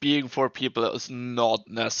and being for people is not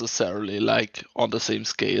necessarily like on the same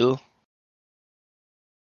scale.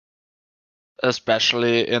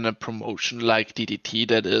 Especially in a promotion like DDT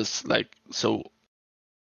that is like so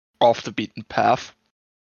off the beaten path.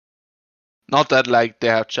 Not that like they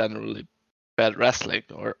have generally bad wrestling,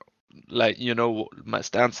 or like, you know, my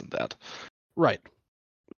stance on that. Right.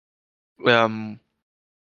 And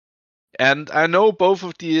I know both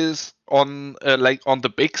of these on like on the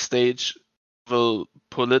big stage will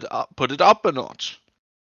put it up a notch.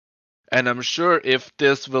 And I'm sure if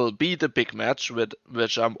this will be the big match,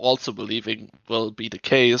 which I'm also believing will be the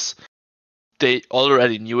case, they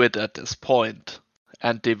already knew it at this point,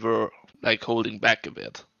 and they were like holding back a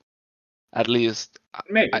bit. At least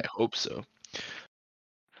Maybe. I hope so.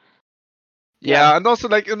 Yeah, and also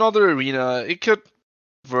like another arena, it could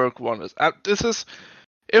work wonders. This is,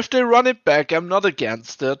 if they run it back, I'm not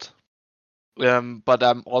against it. But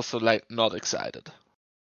I'm also like not excited.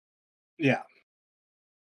 Yeah.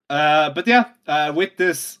 But yeah, with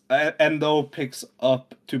this, Endo picks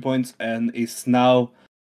up 2 points and is now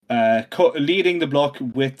leading the block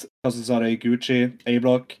with Kazusada Higuchi, A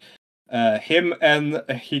block. Him and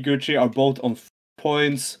Higuchi are both on 4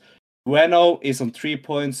 points. Ueno is on 3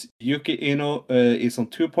 points. Yuki Ino is on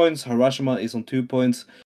 2 points. Harashima is on 2 points.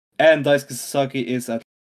 And Daisuke Sasaki is at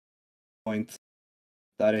 1 point.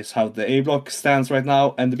 That is how the A block stands right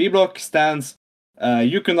now. And the B block stands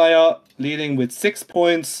Yukunaya leading with 6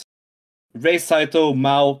 points. Rei Saito,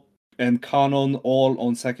 Mao, and Kanon all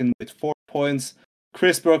on second with 4 points.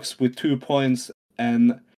 Chris Brooks with 2 points.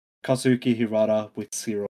 And Kazuki Hirata with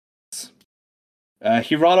 0 points.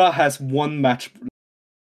 Hirata has 1 match.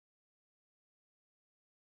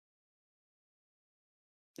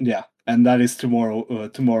 Yeah, and that is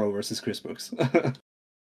tomorrow versus Chris Brooks.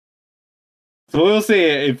 So we'll see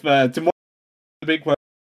if tomorrow the big question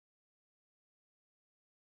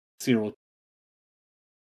 0.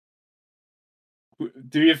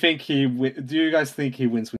 Do you guys think he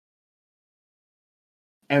wins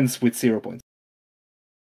ends with 0 points?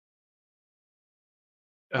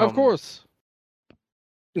 Of course.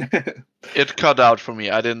 It cut out for me.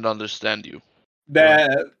 I didn't understand you.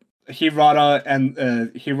 The Hirata and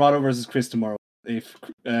Hirata versus Chris tomorrow. If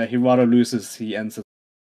Hirata loses, he ends it.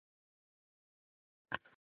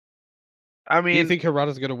 I Do you mean, think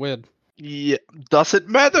Hirata's gonna win? yeah, does it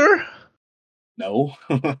matter? No.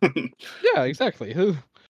 Yeah, exactly.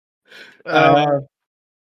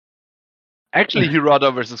 Actually,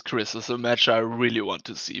 Hirata versus Chris is a match I really want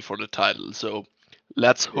to see for the title. So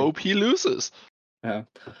let's hope he loses. Yeah.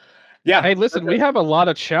 Yeah. Hey, listen, we have a lot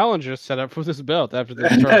of challenges set up for this belt after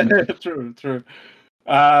this tournament. True.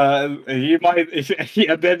 He might,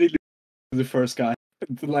 and then he loses the first guy.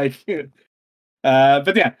 Like,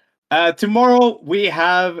 but yeah. Tomorrow we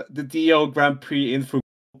have the D-Oh Grand Prix in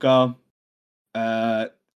Fukuoka.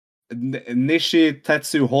 Nishi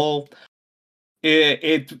Tetsu Hall.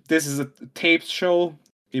 This is a taped show.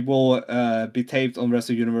 It will be taped on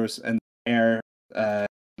Wrestle Universe and air.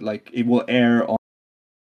 It will air on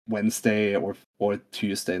Wednesday or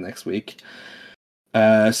Tuesday next week.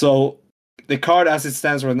 So the card as it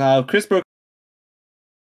stands right now: Chris Brooks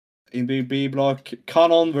in the B block,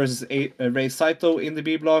 Kanon versus Rei Saito in the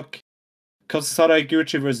B block, Kazusada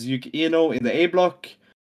Higuchi versus Yuki Ino in the A block,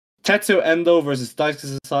 Tetsuo Endo versus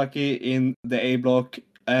Daisuke Sasaki in the A block,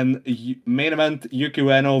 and main event Yuki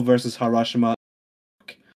Ueno versus Harashima.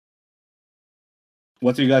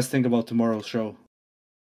 What do you guys think about tomorrow's show?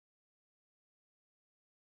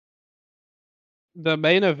 The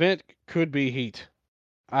main event could be Heat.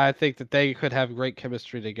 I think that they could have great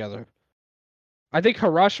chemistry together. I think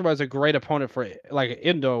Hiroshima is a great opponent for like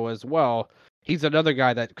Indo as well. He's another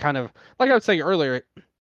guy that kind of, like I was saying earlier,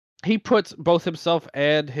 he puts both himself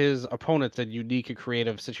and his opponents in unique and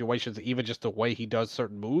creative situations, even just the way he does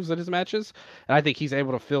certain moves in his matches. And I think he's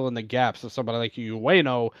able to fill in the gaps of somebody like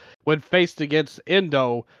Ueno. When faced against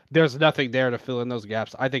Indo, there's nothing there to fill in those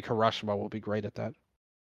gaps. I think Hiroshima will be great at that.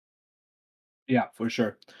 Yeah, for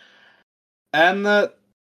sure. And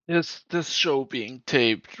This show being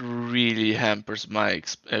taped really hampers my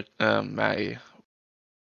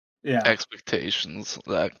yeah, expectations.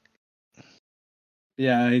 Like,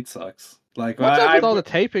 yeah, it sucks. Like What's up I with all the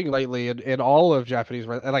taping lately in all of Japanese?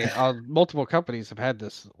 Like multiple companies have had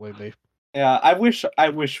this lately. yeah, I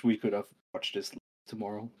wish we could have watched this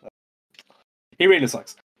tomorrow. It really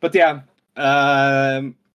sucks. But yeah,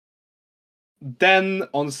 then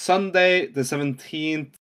on Sunday the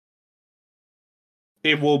 17th,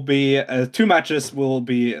 it will be 2 matches will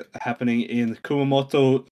be happening in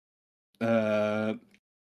Kumamoto.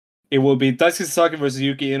 It will be Daisuke Sasaki versus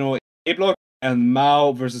Yuki Ino in A block and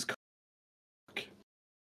Mao versus Cook.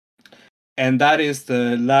 And that is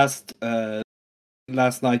the last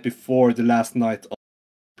night before the last night of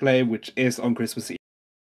play, which is on Christmas Eve.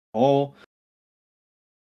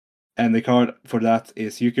 And the card for that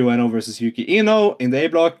is Yuki Ueno versus Yuki Ino in the A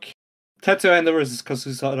block, Tetsuya Endo versus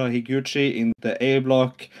Kazusada Higuchi in the A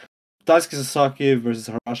block, Daisuke Sasaki versus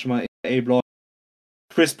Hiroshima in the A block,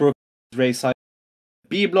 Chris Brooks versus Ray Sai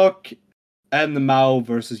B block, and Mao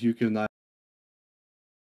versus Yuki Unai.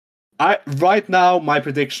 Right now my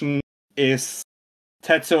prediction is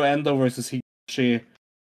Tetsuya Endo versus Higuchi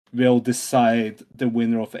will decide the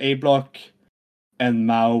winner of A block, and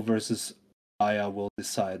Mao versus Aya will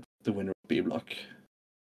decide the winner of B block.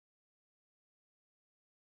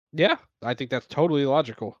 Yeah, I think that's totally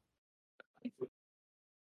logical.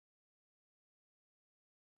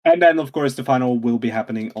 And then, of course, the final will be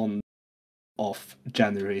happening on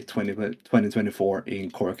January 2024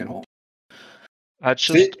 in Cork and Hall. I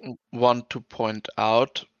just want to point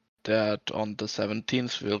out that on the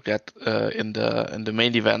 17th we'll get in the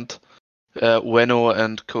main event Ueno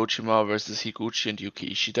and Kojima versus Higuchi and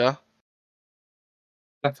Yuki Ishida.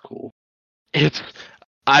 That's cool.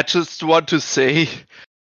 I just want to say,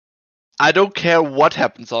 I don't care what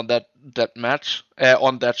happens on that match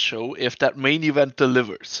on that show. If that main event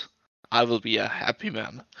delivers, I will be a happy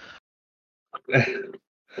man.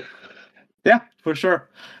 Yeah, for sure.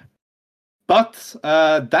 But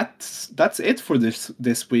that's it for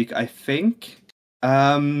this week, I think.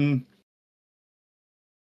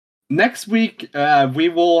 Next week we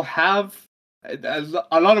will have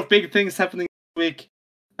a lot of big things happening this week.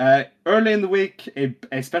 Early in the week,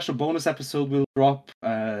 a special bonus episode will drop.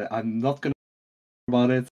 I'm not going to talk about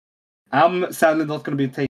it. I'm sadly not going to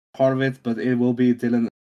be taking part of it, but it will be Dylan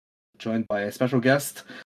joined by a special guest.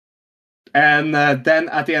 And then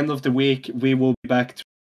at the end of the week, we will be back to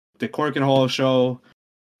the Cork and Hall show,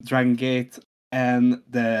 Dragon Gate, and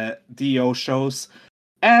the D-Oh shows,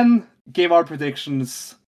 and give our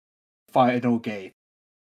predictions final gate.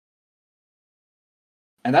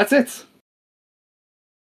 And that's it.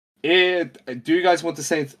 Do you guys want to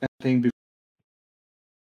say anything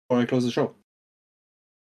before I close the show?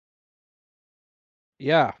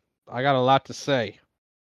 Yeah, I got a lot to say.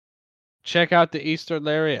 Check out the Eastern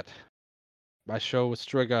Lariat. My show with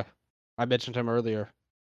Striga. I mentioned him earlier.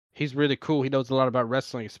 He's really cool. He knows a lot about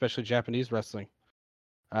wrestling, especially Japanese wrestling.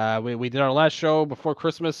 We did our last show before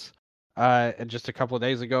Christmas, and just a couple of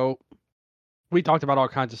days ago. We talked about all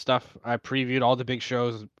kinds of stuff. I previewed all the big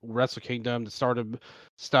shows, Wrestle Kingdom, the startup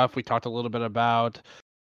stuff. We talked a little bit about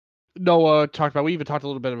Noah. We even talked a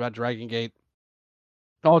little bit about Dragon Gate,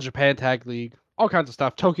 All Japan Tag League, all kinds of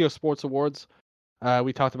stuff. Tokyo Sports Awards.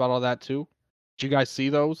 We talked about all that too. Did you guys see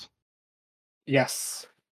those? Yes.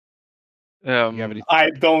 I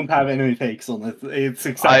don't have any takes on it. It's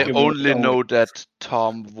exactly. I only know that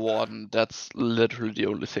Tom won. That's literally the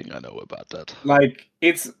only thing I know about that. Like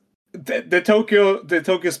it's the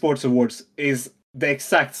Tokyo Sports Awards is the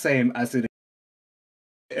exact same as it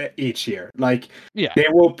is each year. Like they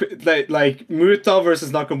will like Muta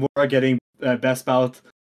versus Nakamura getting best bout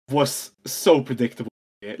was so predictable.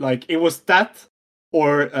 Like it was that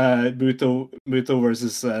or Muto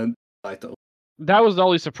versus Naito. That was the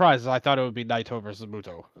only surprise. I thought it would be Naito versus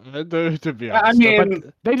Muto, to be honest. I mean,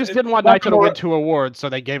 but they just didn't want Naito to win 2 awards, so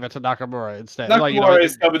they gave it to Nakamura instead. Nakamura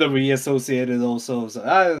is WWE associated also,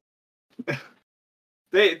 so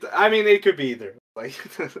I mean, it could be either. Like,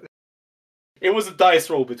 it was a dice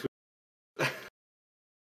roll between.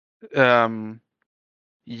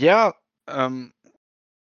 Yeah.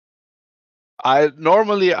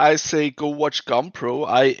 I say go watch GunPro.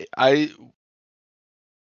 I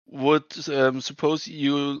would suppose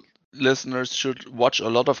you listeners should watch a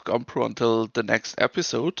lot of GunPro until the next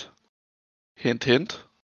episode. Hint, hint.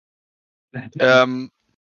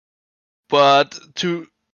 But to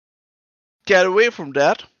get away from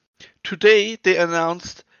that, today they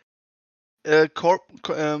announced a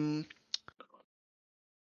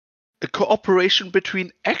cooperation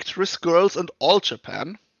between Actress Girls and All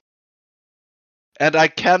Japan, and I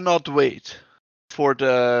cannot wait for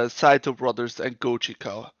the Saito brothers and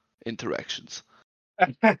Gochika interactions.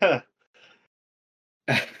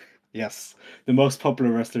 Yes, the most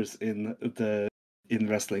popular wrestlers in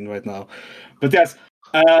wrestling right now. But yes,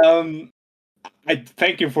 I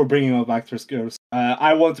thank you for bringing up Actress Girls.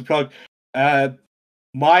 I want to plug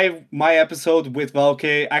my episode with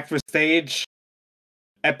Valky, Actress Stage,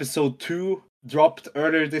 episode 2 dropped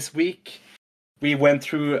earlier this week. We went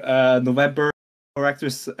through November for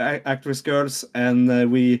Actress Girls,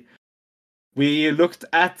 and we looked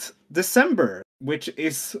at December, which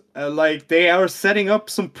is like they are setting up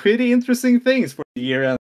some pretty interesting things for the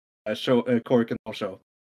year-end show, Cork and All show.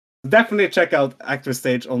 Definitely check out Actress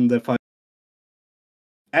Stage on the final.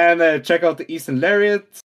 And check out the Eastern Lariat,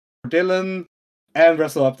 Dylan, and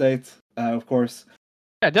Wrestle Update, of course.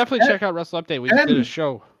 Yeah, definitely check out Wrestle Update. We just did a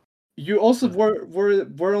show. You also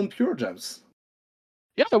were on Pure Gems.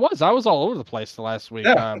 Yeah, I was. I was all over the place the last week.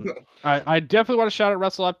 Yeah. I definitely want to shout out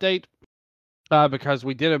Wrestle Update because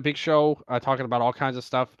we did a big show talking about all kinds of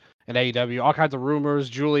stuff in AEW, all kinds of rumors,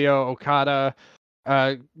 Julia, Okada,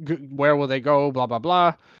 where will they go, blah, blah,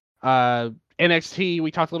 blah. NXT,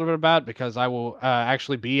 we talked a little bit about because I will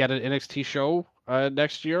actually be at an NXT show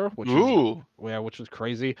next year, which was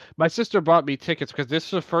crazy. My sister bought me tickets because this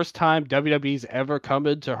is the first time WWE's ever come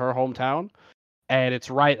into her hometown. And it's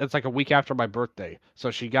like a week after my birthday.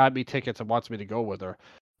 So she got me tickets and wants me to go with her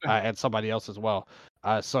and somebody else as well.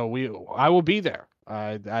 So I will be there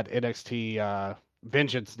at NXT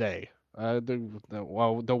Vengeance Day, the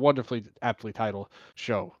wonderfully aptly titled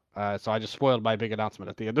show. So I just spoiled my big announcement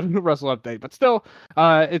at the end of the Wrestle Update. But still,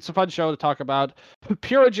 it's a fun show to talk about.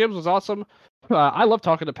 Pura Gyms was awesome. I love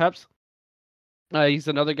talking to Peps. He's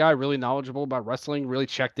another guy really knowledgeable about wrestling, really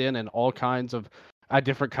checked in all kinds of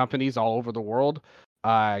different companies all over the world.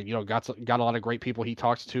 Got a lot of great people he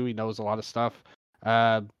talks to. He knows a lot of stuff.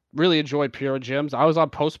 Really enjoyed Pure Gyms. I was on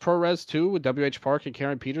Post Pro Res too with WH Park and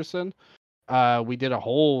Karen Peterson. We did a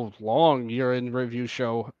whole long year-end review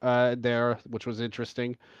show there, which was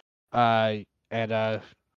interesting. Yeah,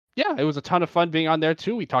 it was a ton of fun being on there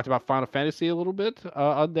too. We talked about Final Fantasy a little bit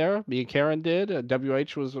on there. Me and Karen did.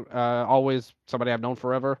 WH was always somebody I've known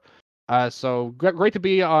forever. So great to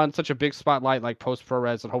be on such a big spotlight like Post Pro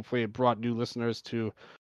Res, and hopefully it brought new listeners to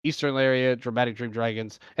Eastern Lariat, Dramatic Dream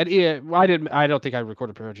Dragons. And I don't think I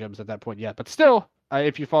recorded Pure Gems at that point yet, but still,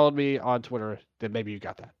 if you followed me on Twitter, then maybe you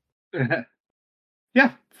got that.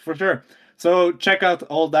 Yeah, for sure. So check out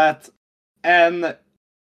all that, and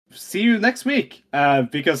see you next week,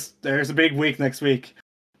 because there's a big week next week.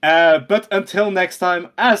 But until next time,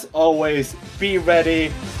 as always, be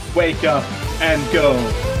ready, wake up, and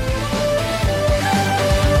go.